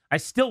get it. I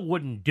still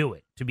wouldn't do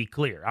it, to be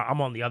clear. I'm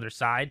on the other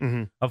side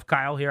of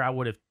Kyle here. I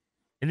would have,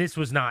 and this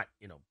was not,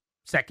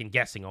 second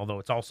guessing, although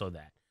it's also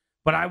that.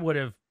 But I would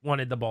have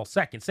wanted the ball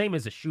second. Same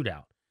as a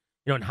shootout.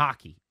 In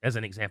hockey, as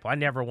an example, I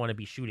never want to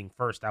be shooting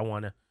first. I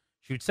want to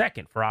shoot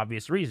second for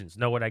obvious reasons.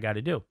 Know what I got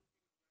to do.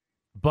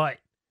 But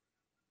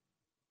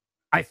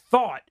I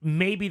thought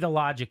maybe the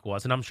logic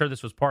was, and I'm sure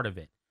this was part of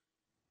it,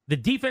 the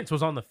defense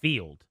was on the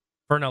field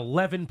for an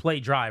 11-play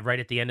drive right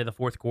at the end of the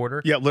fourth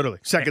quarter. Yeah, literally,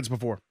 seconds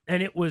before.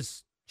 And it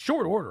was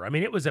short order. I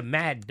mean, it was a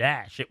mad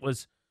dash. It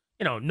was,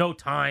 no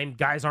time.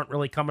 Guys aren't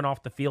really coming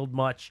off the field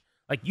much.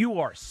 Like, you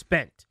are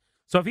spent.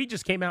 So if he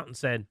just came out and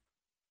said,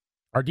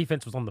 our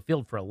defense was on the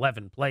field for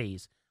 11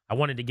 plays, I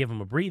wanted to give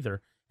them a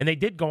breather, and they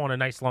did go on a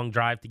nice long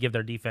drive to give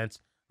their defense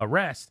a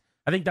rest,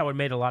 I think that would have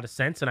made a lot of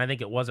sense, and I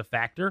think it was a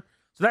factor.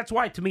 So that's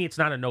why, to me, it's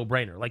not a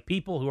no-brainer. Like,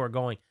 people who are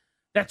going,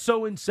 that's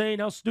so insane,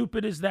 how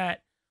stupid is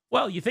that?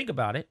 Well, you think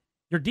about it.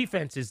 Your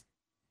defense is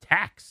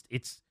taxed.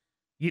 It's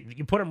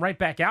you put them right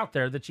back out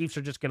there, the Chiefs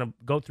are just going to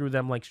go through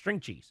them like string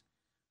cheese.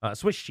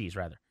 Swiss cheese,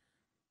 rather.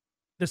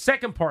 The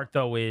second part,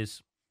 though,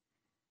 is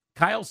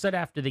Kyle said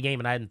after the game,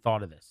 and I hadn't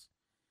thought of this.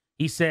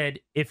 He said,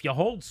 if you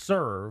hold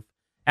serve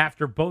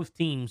after both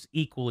teams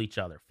equal each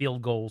other,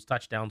 field goals,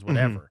 touchdowns,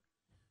 whatever,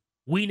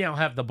 we now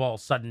have the ball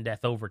sudden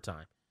death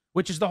overtime,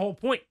 which is the whole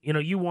point.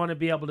 You want to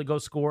be able to go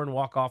score and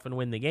walk off and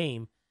win the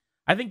game.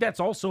 I think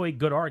that's also a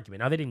good argument.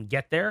 Now, they didn't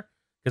get there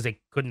because they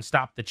couldn't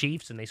stop the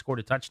Chiefs, and they scored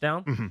a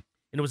touchdown.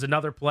 And it was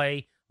another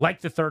play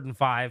like the 3rd and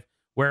 5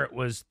 where it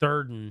was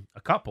 3rd and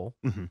a couple,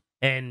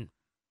 and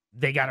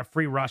they got a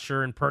free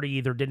rusher, and Purdy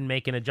either didn't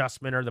make an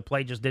adjustment or the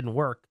play just didn't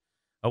work,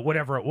 or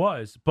whatever it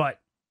was. But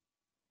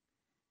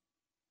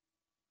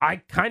I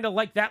kind of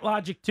like that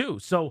logic too.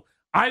 So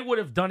I would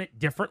have done it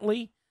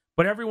differently,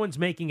 but everyone's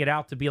making it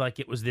out to be like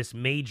it was this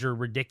major,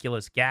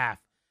 ridiculous gaffe.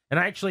 And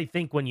I actually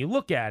think when you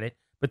look at it,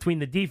 between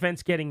the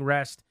defense getting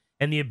rest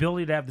and the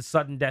ability to have the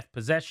sudden death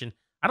possession,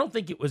 I don't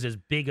think it was as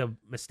big a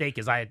mistake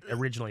as I had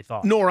originally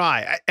thought. Nor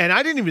I. And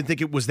I didn't even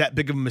think it was that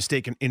big of a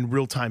mistake in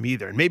real time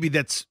either. And maybe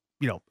that's,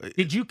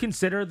 Did you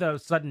consider the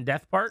sudden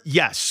death part?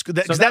 Yes.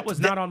 That was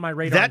not on my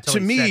radar. That, to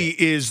me,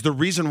 is the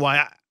reason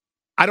why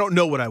I don't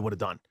know what I would have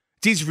done.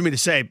 It's easy for me to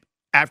say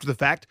after the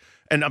fact,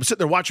 and I'm sitting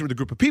there watching with a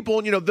group of people,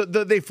 and,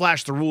 they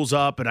flashed the rules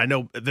up, and I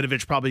know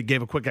Vinovich probably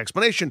gave a quick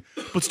explanation,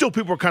 but still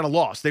people were kind of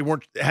lost. They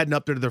hadn't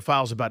updated their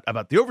files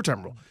about the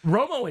overtime rule.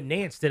 Romo and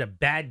Nance did a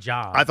bad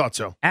job. I thought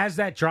so. As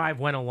that drive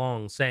went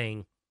along,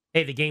 saying,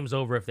 hey, the game's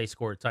over if they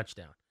score a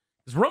touchdown.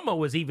 Because Romo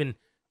was even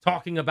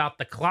talking about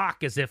the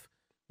clock as if,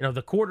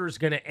 the quarter's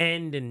going to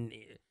end, and,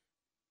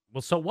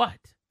 well, so what?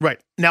 Right.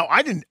 Now,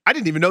 I didn't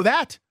even know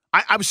that.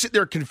 I was sitting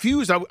there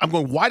confused. I'm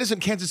going, why doesn't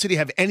Kansas City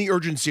have any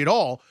urgency at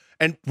all?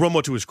 And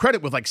Romo, to his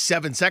credit, with like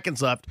 7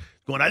 seconds left,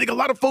 going, I think a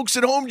lot of folks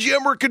at home,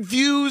 Jim, are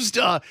confused.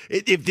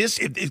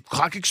 If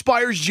clock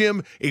expires,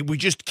 Jim, we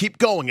just keep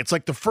going. It's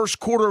like the first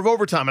quarter of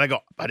overtime. And I go,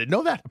 I didn't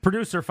know that. A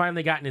producer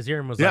finally got in his ear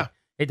and was like,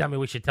 hey, dummy,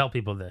 we should tell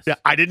people this. Yeah,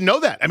 I didn't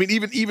know that. I mean,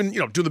 even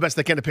do the best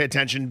they can to pay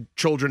attention,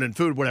 children and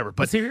food, whatever.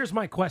 But see, here's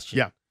my question.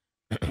 Yeah.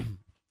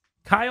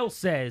 Kyle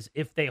says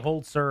if they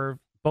hold serve,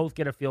 both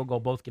get a field goal,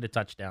 both get a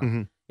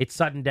touchdown. It's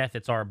sudden death,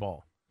 it's our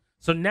ball.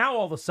 So now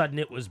all of a sudden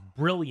it was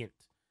brilliant,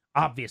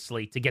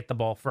 obviously, to get the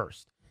ball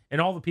first. And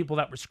all the people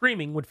that were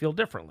screaming would feel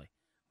differently.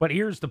 But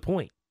here's the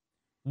point.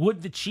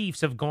 Would the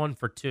Chiefs have gone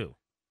for 2?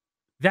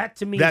 That,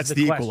 to me, that's is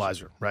the question.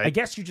 Equalizer, right? I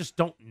guess you just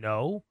don't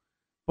know.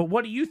 But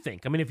what do you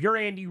think? I mean, if you're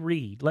Andy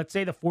Reid, let's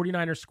say the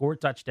 49ers score a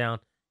touchdown,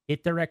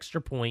 hit their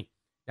extra point.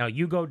 Now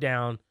you go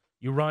down,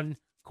 you run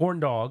corn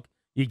dog,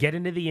 you get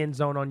into the end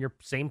zone on your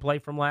same play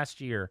from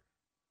last year.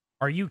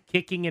 Are you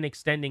kicking and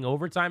extending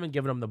overtime and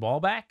giving them the ball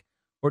back?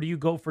 Or do you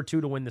go for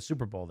 2 to win the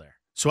Super Bowl there?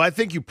 So I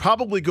think you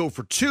probably go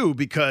for 2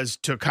 because,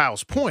 to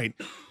Kyle's point,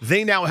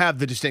 they now have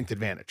the distinct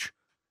advantage,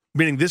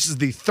 meaning this is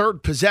the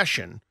third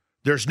possession.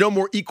 There's no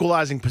more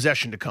equalizing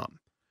possession to come.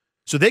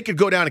 So they could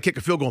go down and kick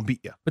a field goal and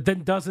beat you. But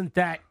then doesn't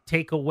that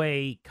take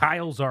away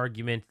Kyle's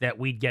argument that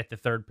we'd get the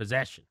third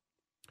possession?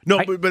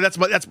 No, but that's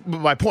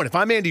my point. If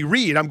I'm Andy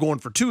Reid, I'm going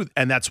for 2,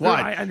 and that's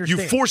why. No, I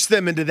understand. You force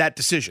them into that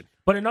decision.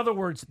 But in other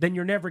words, then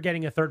you're never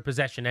getting a third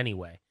possession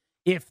anyway,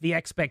 if the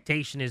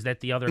expectation is that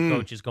the other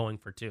coach is going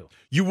for 2.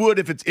 You would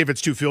if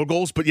it's 2 field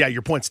goals, but yeah,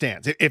 your point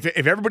stands. If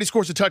everybody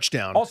scores a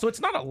touchdown. Also, it's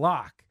not a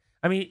lock.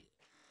 I mean,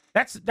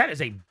 that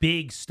is a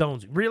big stone.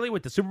 Really,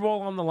 with the Super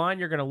Bowl on the line,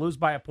 you're going to lose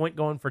by a point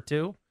going for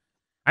 2?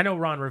 I know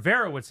Ron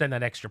Rivera would send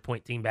that extra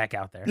point team back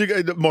out there.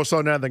 More so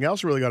than anything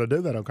else, you really got to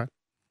do that, okay?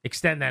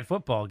 Extend that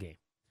football game.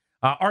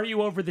 Are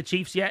you over the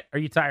Chiefs yet? Are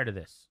you tired of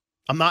this?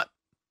 I'm not.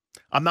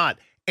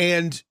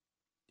 And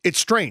it's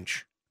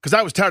strange because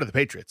I was tired of the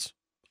Patriots.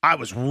 I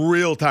was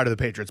real tired of the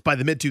Patriots by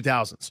the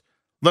mid-2000s,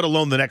 let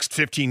alone the next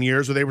 15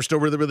 years where they were still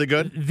really, really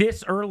good.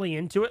 This early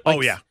into it? Oh,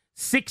 yeah.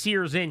 6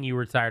 years in, you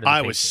were tired of the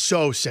Patriots. I was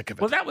so sick of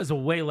it. Well, that was a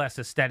way less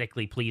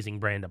aesthetically pleasing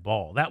brand of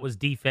ball. That was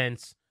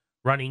defense,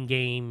 running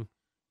game.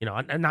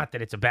 Not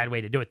that it's a bad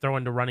way to do it,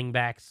 throwing to running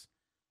backs.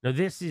 No,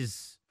 this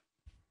is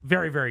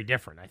very, very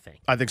different, I think.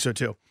 I think so,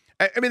 too.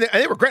 I mean,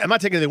 they were great. I'm not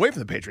taking anything away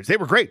from the Patriots. They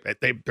were great.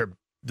 They're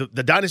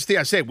the dynasty,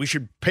 I say, we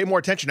should pay more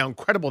attention how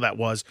incredible that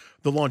was,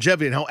 the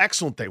longevity and how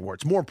excellent they were.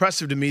 It's more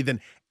impressive to me than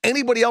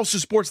anybody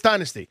else's sports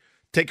dynasty.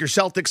 Take your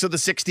Celtics of the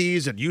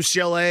 60s and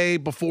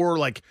UCLA before,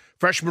 like,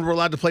 freshmen were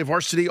allowed to play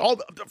varsity.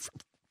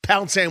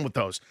 Pound sand with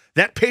those.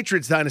 That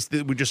Patriots dynasty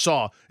that we just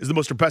saw is the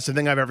most impressive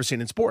thing I've ever seen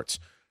in sports.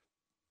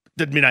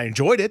 Didn't mean I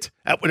enjoyed it.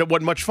 It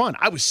wasn't much fun.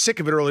 I was sick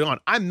of it early on.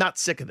 I'm not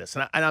sick of this,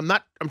 and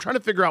I'm trying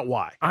to figure out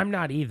why. I'm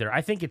not either.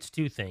 I think it's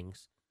 2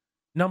 things.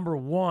 Number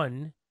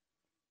one,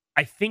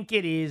 I think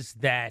it is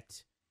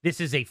that this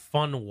is a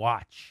fun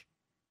watch.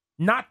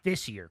 Not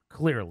this year,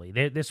 clearly.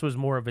 This was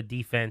more of a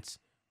defense,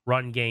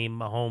 run game,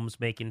 Mahomes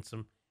making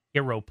some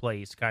hero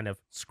plays kind of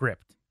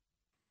script.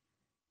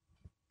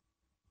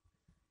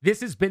 This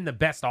has been the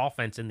best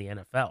offense in the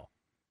NFL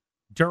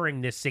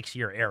during this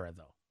 6-year era,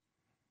 though.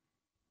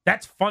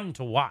 That's fun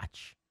to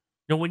watch.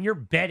 When you're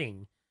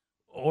betting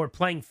or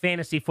playing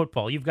fantasy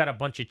football, you've got a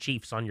bunch of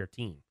Chiefs on your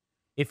team.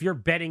 If you're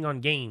betting on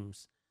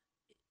games,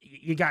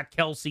 you got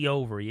Kelsey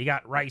over, you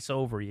got Rice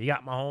over, you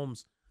got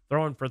Mahomes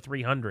throwing for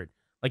 300.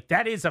 Like,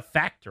 that is a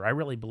factor. I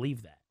really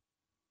believe that.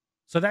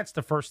 So that's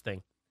the first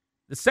thing.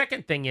 The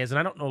second thing is, and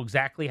I don't know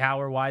exactly how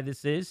or why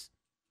this is,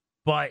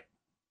 but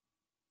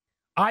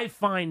I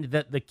find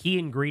that the key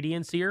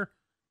ingredients here,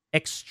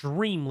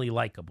 extremely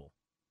likable.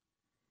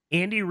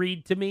 Andy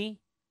Reid, to me,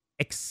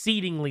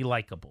 exceedingly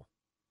likable.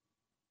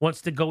 Wants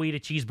to go eat a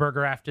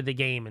cheeseburger after the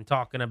game and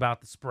talking about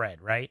the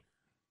spread, right?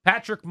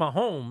 Patrick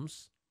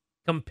Mahomes,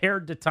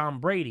 compared to Tom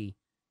Brady,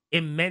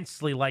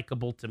 immensely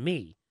likable to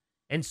me.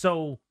 And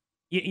so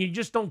you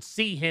just don't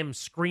see him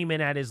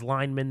screaming at his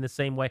linemen the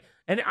same way.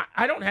 And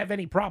I don't have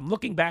any problem.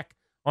 Looking back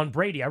on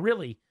Brady,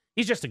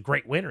 he's just a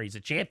great winner. He's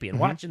a champion.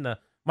 Mm-hmm. Watching the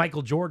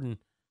Michael Jordan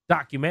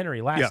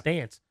documentary, Last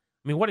Dance,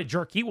 I mean, what a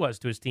jerk he was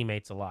to his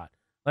teammates a lot.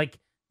 Like,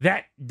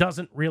 that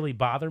doesn't really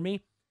bother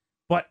me.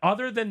 But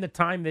other than the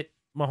time that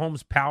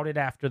Mahomes pouted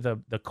after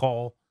the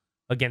call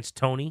against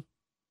Tony,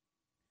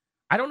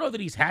 I don't know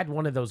that he's had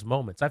one of those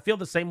moments. I feel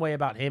the same way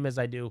about him as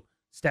I do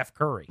Steph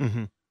Curry,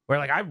 where,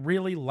 like, I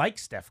really like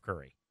Steph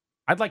Curry.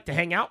 I'd like to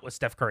hang out with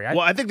Steph Curry.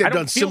 I think they've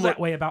done similar. I don't feel that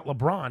way about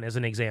LeBron, as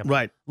an example.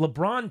 Right.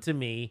 LeBron, to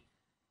me,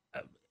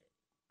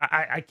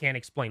 I can't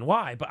explain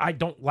why, but I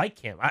don't like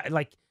him.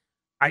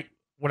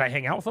 Would I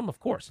hang out with him? Of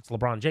course, it's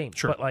LeBron James.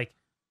 Sure. But, like,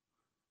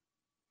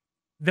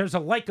 there's a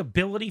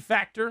likability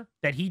factor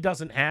that he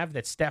doesn't have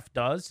that Steph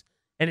does,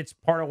 and it's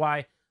part of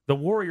why the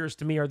Warriors,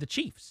 to me, are the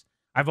Chiefs.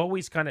 I've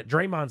always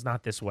Draymond's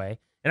not this way,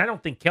 and I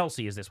don't think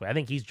Kelsey is this way. I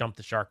think he's jumped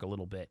the shark a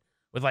little bit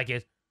with, like,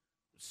 his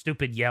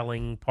stupid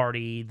yelling,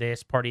 party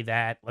this, party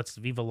that, let's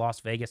Viva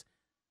Las Vegas.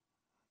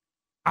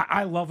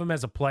 I love him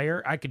as a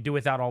player. I could do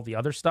without all the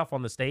other stuff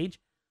on the stage,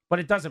 but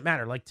it doesn't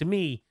matter. Like, to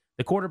me,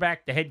 the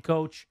quarterback, the head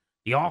coach,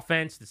 the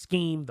offense, the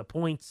scheme, the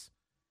points,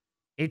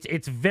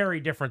 it's very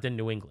different than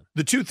New England.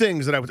 The two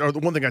things or the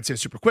one thing I'd say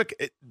super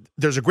quick,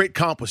 there's a great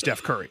comp with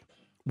Steph Curry,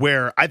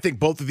 where I think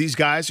both of these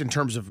guys, in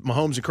terms of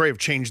Mahomes and Curry, have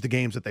changed the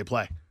games that they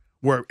play,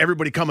 where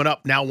everybody coming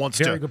up now wants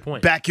to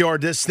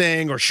backyard this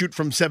thing or shoot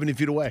from 70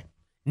 feet away.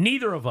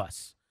 Neither of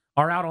us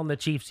are out on the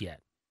Chiefs yet.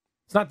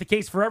 It's not the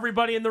case for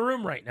everybody in the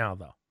room right now,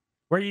 though.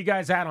 Where are you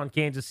guys at on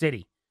Kansas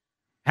City?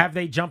 Have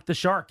they jumped the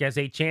shark as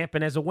a champ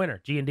and as a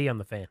winner? G&D on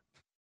the Fan.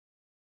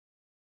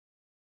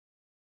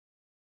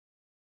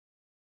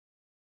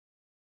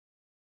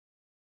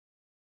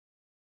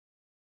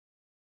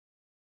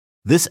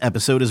 This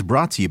episode is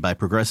brought to you by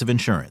Progressive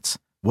Insurance.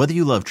 Whether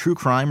you love true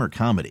crime or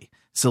comedy,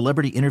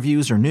 celebrity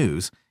interviews or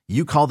news,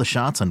 you call the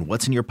shots on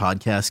what's in your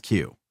podcast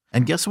queue.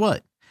 And guess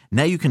what?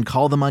 Now you can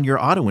call them on your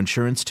auto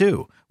insurance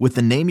too with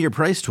the Name Your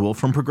Price tool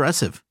from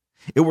Progressive.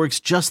 It works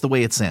just the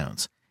way it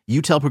sounds.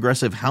 You tell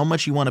Progressive how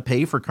much you want to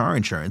pay for car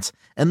insurance,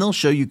 and they'll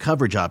show you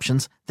coverage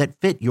options that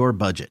fit your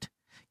budget.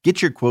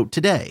 Get your quote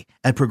today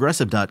at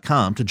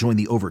Progressive.com to join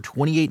the over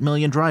 28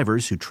 million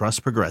drivers who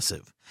trust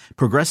Progressive.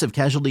 Progressive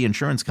Casualty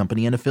Insurance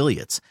Company and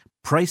Affiliates.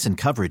 Price and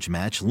coverage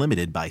match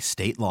limited by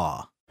state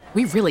law.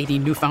 We really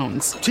need new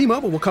phones.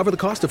 T-Mobile will cover the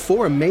cost of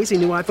 4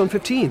 amazing new iPhone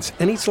 15s,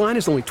 and each line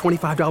is only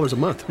 $25 a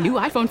month. New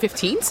iPhone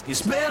 15s?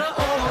 It's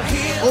better over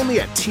here.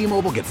 Only at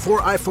T-Mobile, get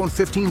 4 iPhone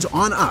 15s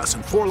on us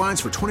and 4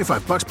 lines for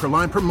 $25 per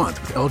line per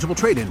month with eligible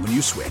trade-in when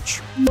you switch.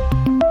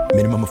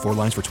 Minimum of 4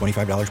 lines for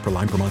 $25 per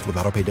line per month with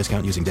autopay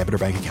discount using debit or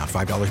bank account.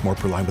 $5 more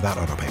per line without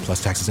autopay,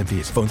 plus taxes and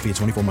fees. Phone fee at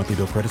 24 monthly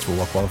bill credits for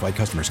well-qualified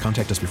customers.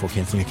 Contact us before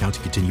canceling account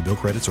to continue bill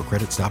credits or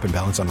credit stop and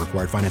balance on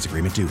required finance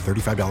agreement due.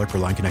 $35 per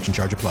line connection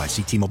charge applies.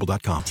 See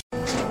T-Mobile.com.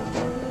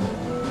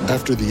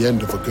 After the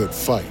end of a good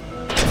fight,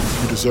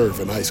 you deserve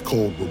an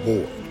ice-cold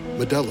reward.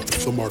 Modelo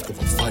is the mark of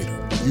a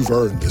fighter. You've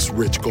earned this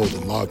rich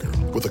golden lager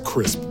with a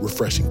crisp,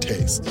 refreshing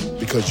taste.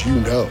 Because you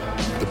know,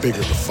 the bigger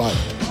the fight,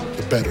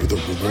 the better the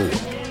reward.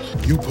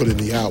 You put in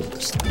the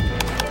hours,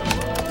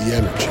 the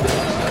energy,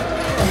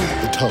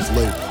 the tough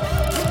labor.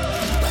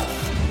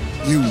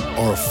 You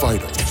are a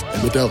fighter,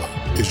 and Modelo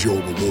is your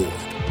reward.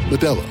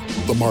 Modelo,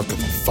 the mark of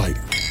a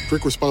fighter.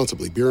 Drink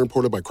responsibly. Beer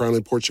imported by Crown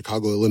Imports,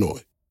 Chicago,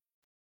 Illinois.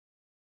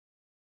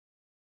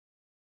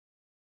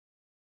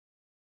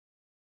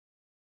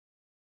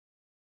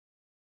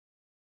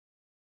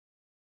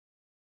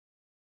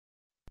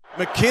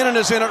 McKinnon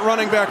is in at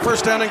running back.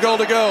 First down and goal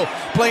to go.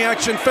 Play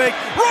action fake.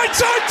 Right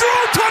side throw.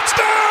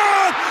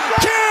 Touchdown!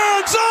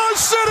 Kansas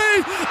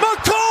City!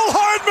 McCole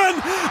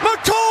Hardman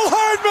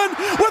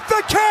with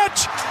the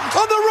catch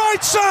on the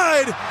right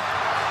side.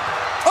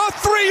 A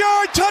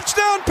 3-yard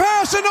touchdown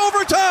pass in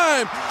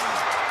overtime.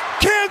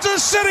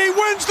 Kansas City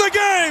wins the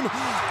game.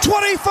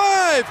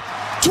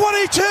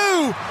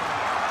 25-22.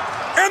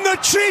 And the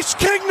Chiefs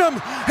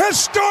Kingdom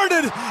has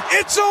started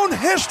its own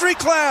history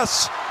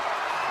class.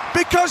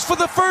 Because for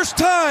the first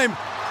time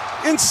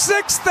in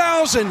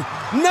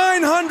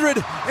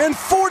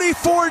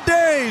 6,944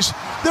 days,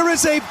 there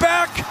is a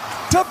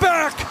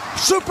back-to-back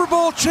Super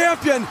Bowl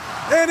champion,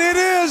 and it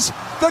is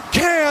the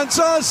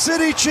Kansas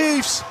City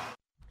Chiefs.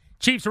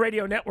 Chiefs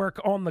Radio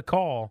Network on the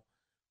call.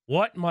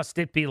 What must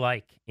it be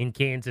like in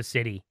Kansas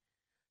City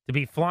to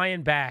be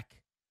flying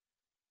back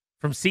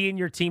from seeing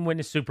your team win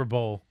the Super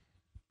Bowl,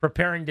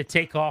 preparing to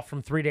take off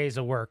from 3 days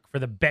of work for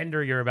the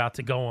bender you're about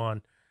to go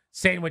on,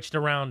 sandwiched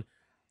around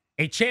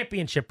a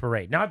championship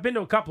parade. Now, I've been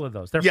to a couple of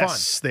those. They're fun.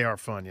 Yes, they are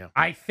fun, yeah.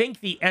 I think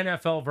the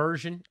NFL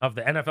version of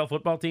the NFL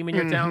football team in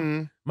your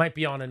town might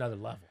be on another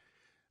level.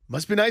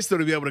 Must be nice, though,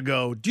 to be able to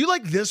go, do you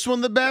like this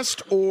one the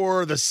best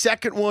or the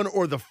second one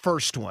or the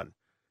first one?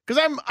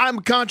 Because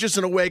I'm conscious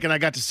and awake, and I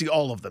got to see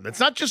all of them.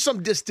 It's not just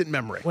some distant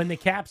memory. When the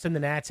Caps and the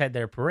Nats had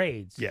their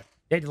parades, they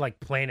had to,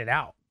 plan it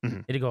out.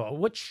 They'd go,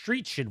 what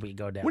street should we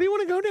go down? What do you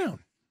want to go down?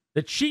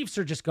 The Chiefs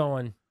are just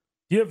going,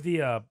 do you have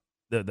the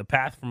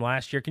path from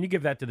last year? Can you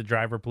give that to the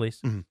driver,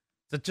 please?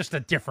 It's just a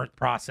different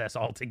process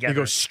altogether. You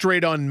go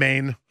straight on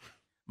Main.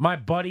 My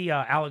buddy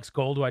Alex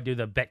Gold, who I do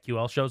the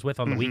BetQL shows with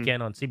on the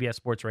weekend on CBS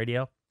Sports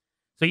Radio,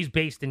 so he's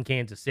based in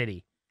Kansas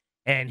City,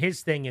 and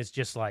his thing is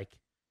just like,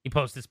 he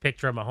posts this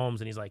picture of Mahomes,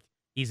 and he's like,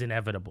 he's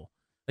inevitable.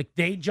 Like,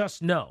 they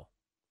just know.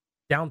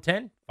 Down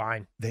 10?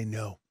 Fine. They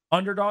know.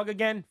 Underdog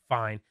again?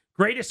 Fine.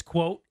 Greatest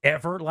quote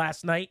ever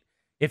last night.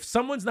 If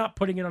someone's not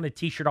putting it on a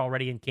T-shirt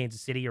already in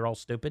Kansas City, you're all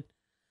stupid.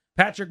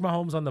 Patrick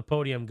Mahomes on the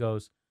podium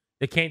goes,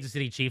 the Kansas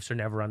City Chiefs are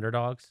never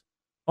underdogs.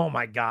 Oh,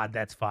 my God,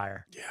 that's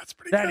fire. Yeah, it's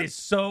pretty good. good. That is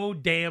so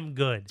damn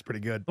good. It's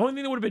pretty good. The only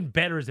thing that would have been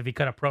better is if he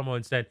cut a promo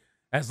and said,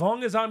 as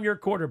long as I'm your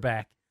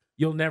quarterback,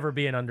 you'll never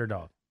be an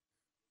underdog.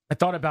 I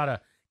thought about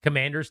a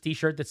Commanders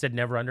T-shirt that said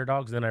never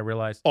underdogs, and then I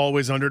realized.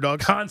 Always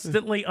underdogs?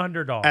 Constantly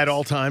underdogs. At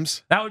all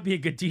times? That would be a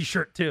good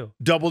T-shirt, too.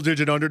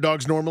 Double-digit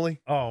underdogs normally?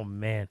 Oh,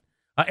 man.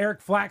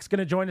 Eric Flack's going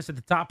to join us at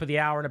the top of the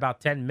hour in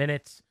about 10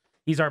 minutes.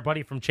 He's our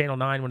buddy from Channel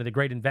 9, one of the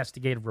great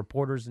investigative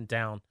reporters in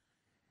town.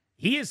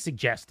 He is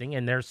suggesting,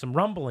 and there's some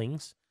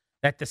rumblings,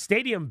 that the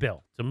stadium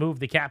bill to move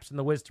the Caps and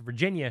the Wiz to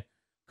Virginia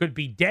could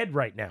be dead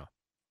right now.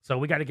 So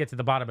we got to get to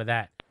the bottom of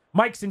that.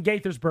 Mike's in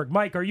Gaithersburg.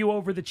 Mike, are you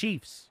over the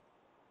Chiefs?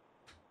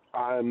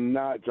 I'm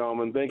not,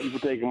 gentlemen. Thank you for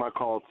taking my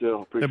call,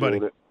 too.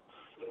 Appreciate it.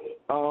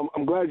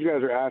 I'm glad you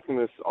guys are asking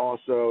this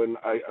also, and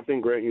I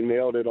think, Grant, you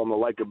nailed it on the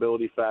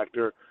likability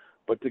factor.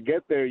 But to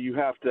get there, you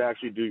have to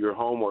actually do your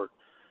homework.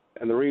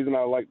 And the reason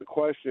I like the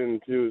question,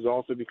 too, is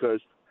also because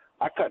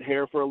I cut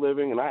hair for a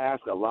living, and I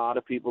ask a lot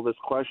of people this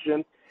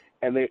question,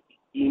 and they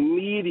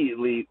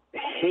immediately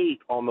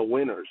hate on the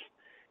winners.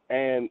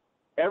 And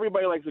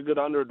everybody likes a good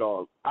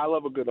underdog. I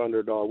love a good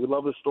underdog. We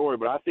love the story,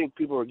 but I think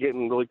people are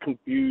getting really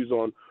confused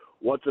on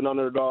what's an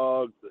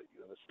underdog, the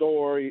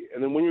story,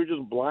 and then when you're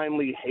just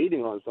blindly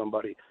hating on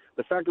somebody,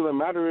 the fact of the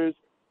matter is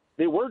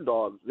they were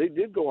dogs. They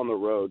did go on the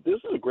road. This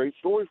is a great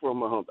story for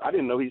Mahomes. I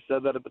didn't know he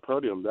said that at the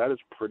podium. That is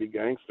pretty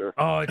gangster.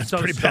 Oh, it's so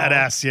pretty strong.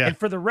 badass, yeah. And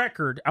for the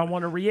record, I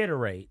want to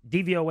reiterate,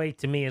 DVOA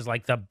to me is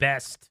like the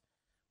best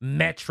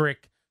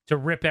metric to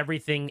rip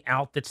everything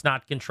out that's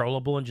not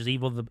controllable and just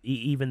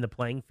even the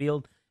playing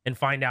field and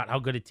find out how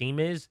good a team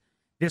is.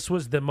 This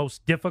was the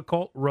most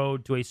difficult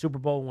road to a Super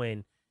Bowl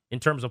win in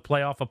terms of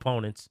playoff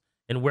opponents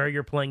and where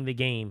you're playing the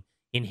game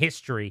in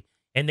history.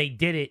 And they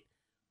did it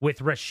with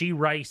Rashee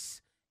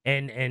Rice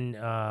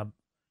and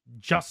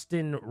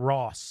Justin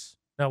Ross.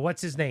 No,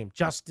 what's his name?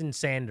 Justin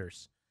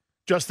Sanders.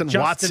 Justin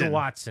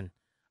Watson.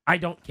 I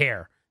don't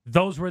care.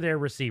 Those were their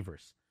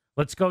receivers.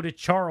 Let's go to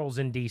Charles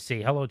in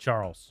D.C. Hello,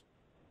 Charles.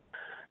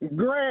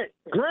 Grant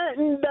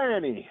and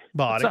Danny.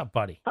 What's up,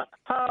 buddy?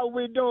 How are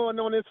we doing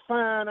on this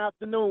fine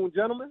afternoon,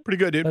 gentlemen? Pretty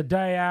good, dude. The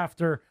day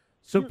after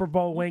Super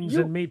Bowl wings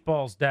and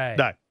meatballs day.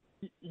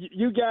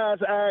 You guys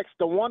asked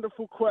a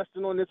wonderful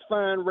question on this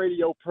fine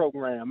radio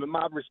program, and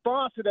my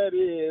response to that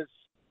is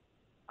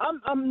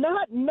I'm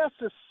not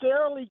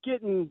necessarily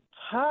getting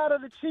tired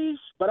of the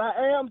Chiefs, but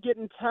I am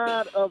getting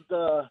tired of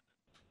the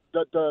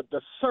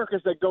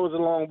circus that goes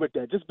along with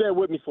that. Just bear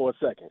with me for a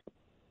second.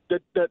 The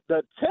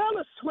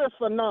Taylor Swift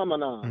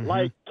phenomenon,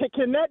 like,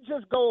 can that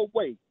just go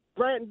away?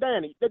 Grant and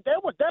Danny, there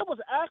was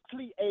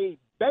actually a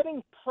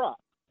betting prop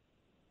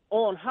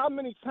on how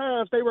many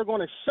times they were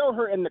going to show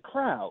her in the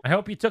crowd. I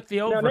hope you took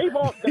the over.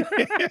 Now,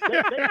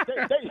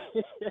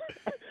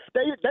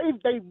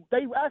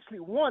 they actually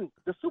won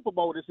the Super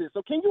Bowl this year.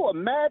 So can you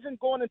imagine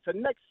going into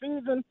next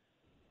season?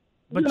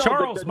 But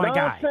Charles, my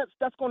guy,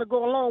 that's going to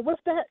go along with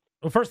that.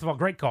 Well, first of all,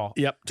 great call.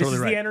 Yep, totally this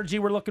is right. the energy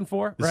we're looking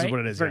for. This right? is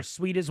what it is. Very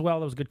sweet as well.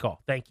 That was a good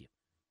call. Thank you.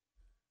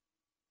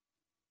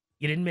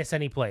 You didn't miss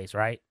any plays,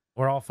 right?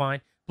 We're all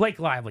fine. Blake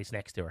Lively's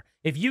next to her.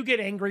 If you get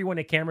angry when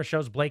a camera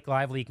shows Blake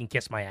Lively, you can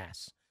kiss my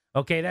ass.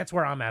 Okay, that's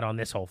where I'm at on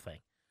this whole thing.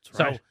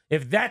 Right. So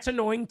if that's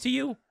annoying to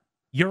you,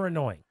 you're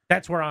annoying.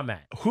 That's where I'm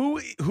at.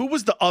 Who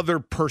was the other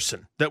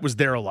person that was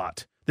there a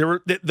lot? There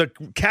were the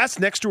cast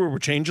next to her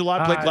would change a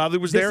lot. Blake Lively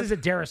was there. This is a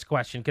Darius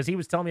question because he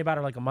was telling me about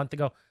her like a month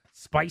ago.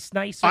 Spice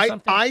Nice or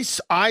something? I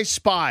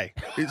spy.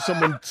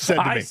 Someone said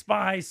to me. I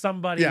spy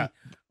somebody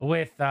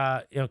with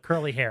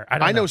curly hair.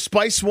 I know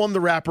Spice won the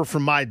rapper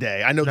from my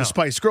day. I know the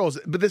Spice Girls,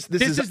 but this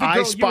is the I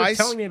girl Spice. You were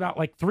telling me about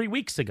like 3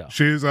 weeks ago.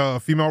 She's a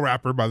female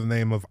rapper by the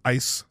name of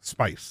Ice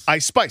Spice.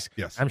 Ice Spice.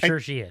 Yes, I'm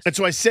sure she is. And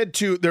so I said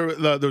to there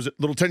was a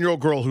little 10-year-old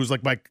girl who's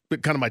like my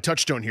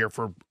touchstone here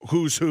for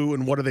who's who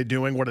and what are they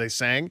doing, what are they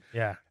saying.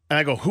 Yeah. And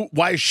I go,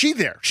 why is she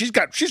there? She's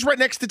right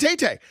next to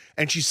Tay-Tay.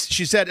 And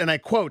she said, and I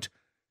quote,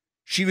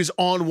 she was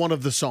on one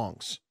of the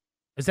songs.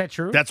 Is that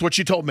true? That's what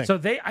she told me. So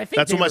I think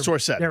that's what my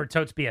source said. They were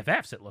totes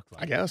BFFs, it looked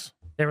like. I guess.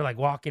 They were like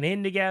walking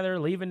in together,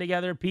 leaving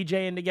together,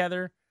 PJing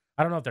together.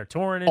 I don't know if they're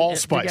touring All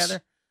Spice.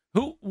 Together.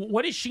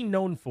 What is she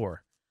known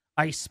for?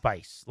 Ice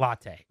Spice,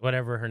 Latte,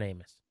 whatever her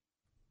name is.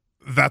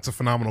 That's a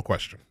phenomenal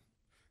question.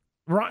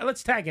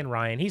 Let's tag in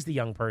Ryan. He's the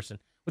young person.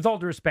 With all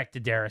due respect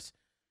to Darius,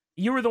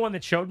 you were the one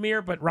that showed me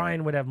her, but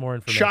Ryan would have more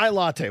information. Shy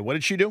Latte, what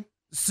did she do?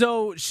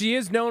 So she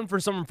is known for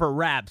some of her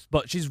raps,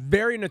 but she's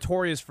very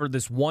notorious for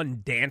this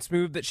one dance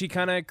move that she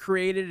kind of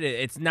created.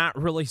 It's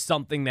not really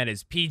something that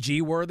is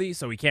PG worthy,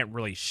 so we can't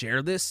really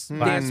share this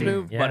dance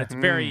move. Yeah. But it's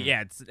very,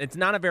 it's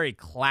not a very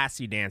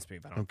classy dance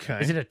move. I don't Okay.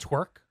 Is it a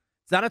twerk?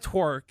 It's not a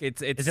twerk.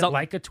 It's is it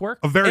like a twerk?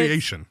 A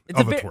variation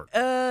of a twerk.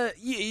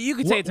 You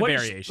could say it's a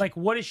variation.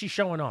 What is she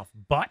showing off?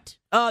 Butt?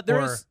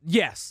 There's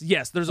yes.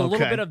 There's a little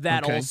Okay, bit of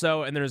that okay.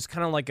 also, and there's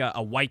kind of like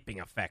a wiping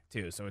effect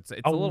too. So it's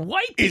a little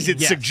wiping. Is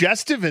it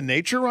suggestive in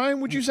nature, Ryan?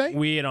 Would you say?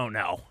 We don't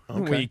know.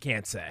 Okay. We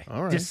can't say.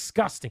 All right.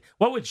 Disgusting.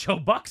 What would Joe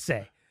Buck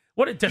say?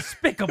 What a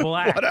despicable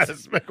act. What a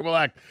despicable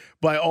act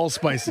by All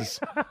Spices.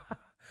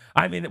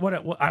 I mean,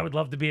 I would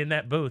love to be in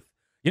that booth.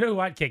 You know who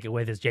I'd kick it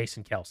with is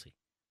Jason Kelsey.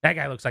 That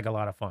guy looks like a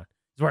lot of fun.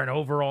 He's wearing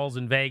overalls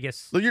in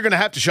Vegas. Well, you're going to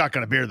have to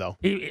shotgun a beer, though.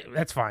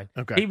 That's fine.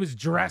 Okay. He was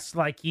dressed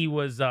like he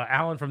was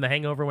Alan from The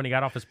Hangover when he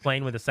got off his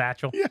plane with a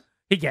satchel. Yeah.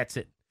 He gets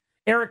it.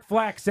 Eric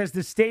Flack says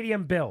the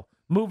stadium bill,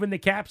 moving the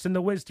Caps and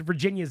the Wiz to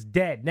Virginia is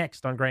dead.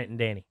 Next on Grant and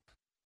Danny.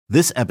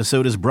 This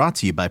episode is brought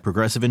to you by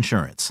Progressive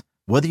Insurance.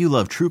 Whether you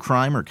love true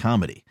crime or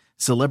comedy,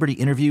 celebrity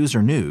interviews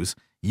or news,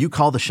 you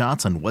call the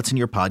shots on what's in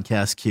your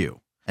podcast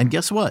queue. And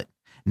guess what?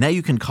 Now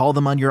you can call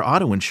them on your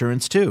auto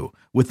insurance, too,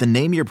 with the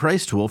Name Your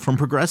Price tool from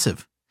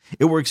Progressive.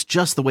 It works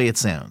just the way it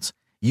sounds.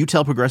 You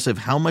tell Progressive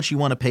how much you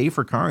want to pay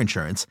for car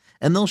insurance,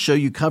 and they'll show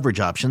you coverage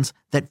options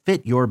that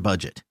fit your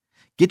budget.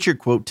 Get your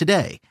quote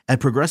today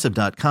at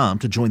Progressive.com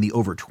to join the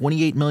over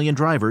 28 million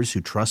drivers who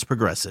trust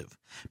Progressive.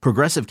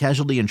 Progressive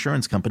Casualty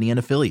Insurance Company and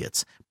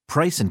Affiliates.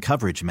 Price and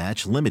coverage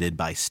match limited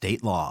by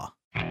state law.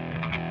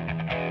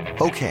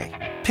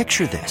 Okay,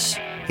 picture this.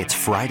 It's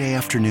Friday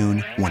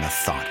afternoon when a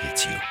thought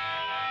hits you.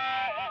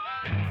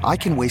 I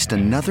can waste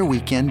another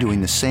weekend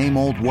doing the same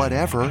old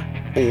whatever,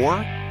 or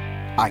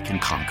I can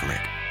conquer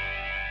it.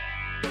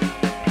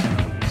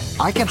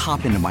 I can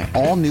hop into my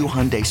all-new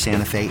Hyundai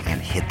Santa Fe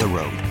and hit the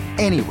road.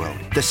 Any road.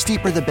 The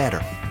steeper, the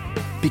better.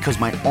 Because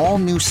my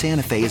all-new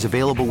Santa Fe is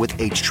available with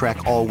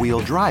H-Track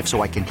all-wheel drive,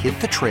 so I can hit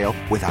the trail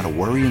without a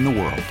worry in the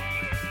world.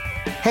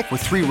 Heck,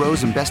 with 3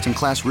 rows and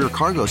best-in-class rear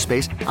cargo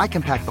space, I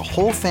can pack the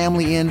whole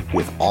family in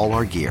with all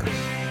our gear.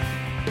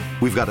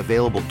 We've got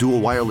available dual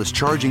wireless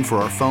charging for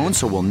our phones,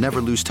 so we'll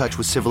never lose touch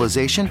with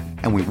civilization,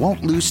 and we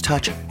won't lose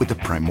touch with the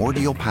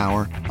primordial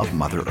power of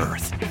Mother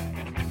Earth.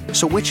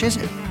 So which is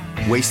it?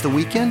 Waste the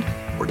weekend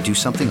or do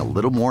something a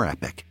little more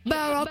epic?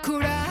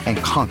 And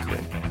conquer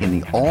it in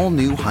the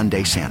all-new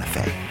Hyundai Santa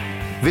Fe.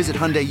 Visit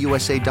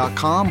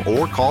HyundaiUSA.com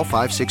or call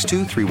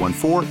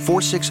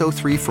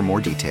 562-314-4603 for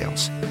more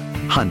details.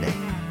 Hyundai,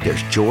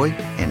 there's joy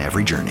in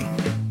every journey.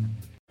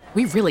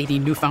 We really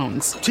need new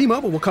phones.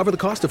 T-Mobile will cover the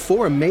cost of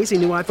 4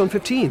 amazing new iPhone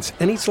 15s,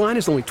 and each line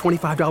is only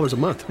 $25 a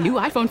month. New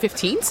iPhone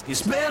 15s?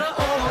 It's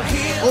better over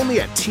here.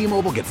 Only at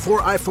T-Mobile, get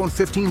 4 iPhone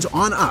 15s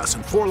on us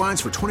and 4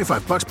 lines for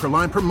 $25 per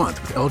line per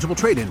month with eligible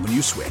trade-in when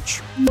you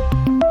switch.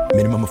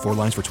 Minimum of 4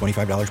 lines for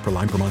 $25 per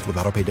line per month with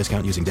autopay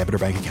discount using debit or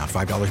bank account.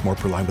 $5 more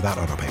per line without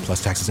autopay,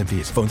 plus taxes and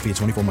fees. Phone fee at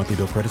 24 monthly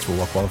bill credits for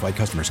well-qualified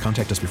customers.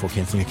 Contact us before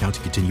canceling account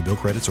to continue bill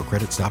credits or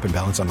credit stop and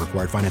balance on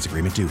required finance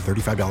agreement due.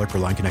 $35 per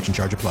line connection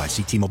charge applies.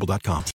 See T-Mobile.com.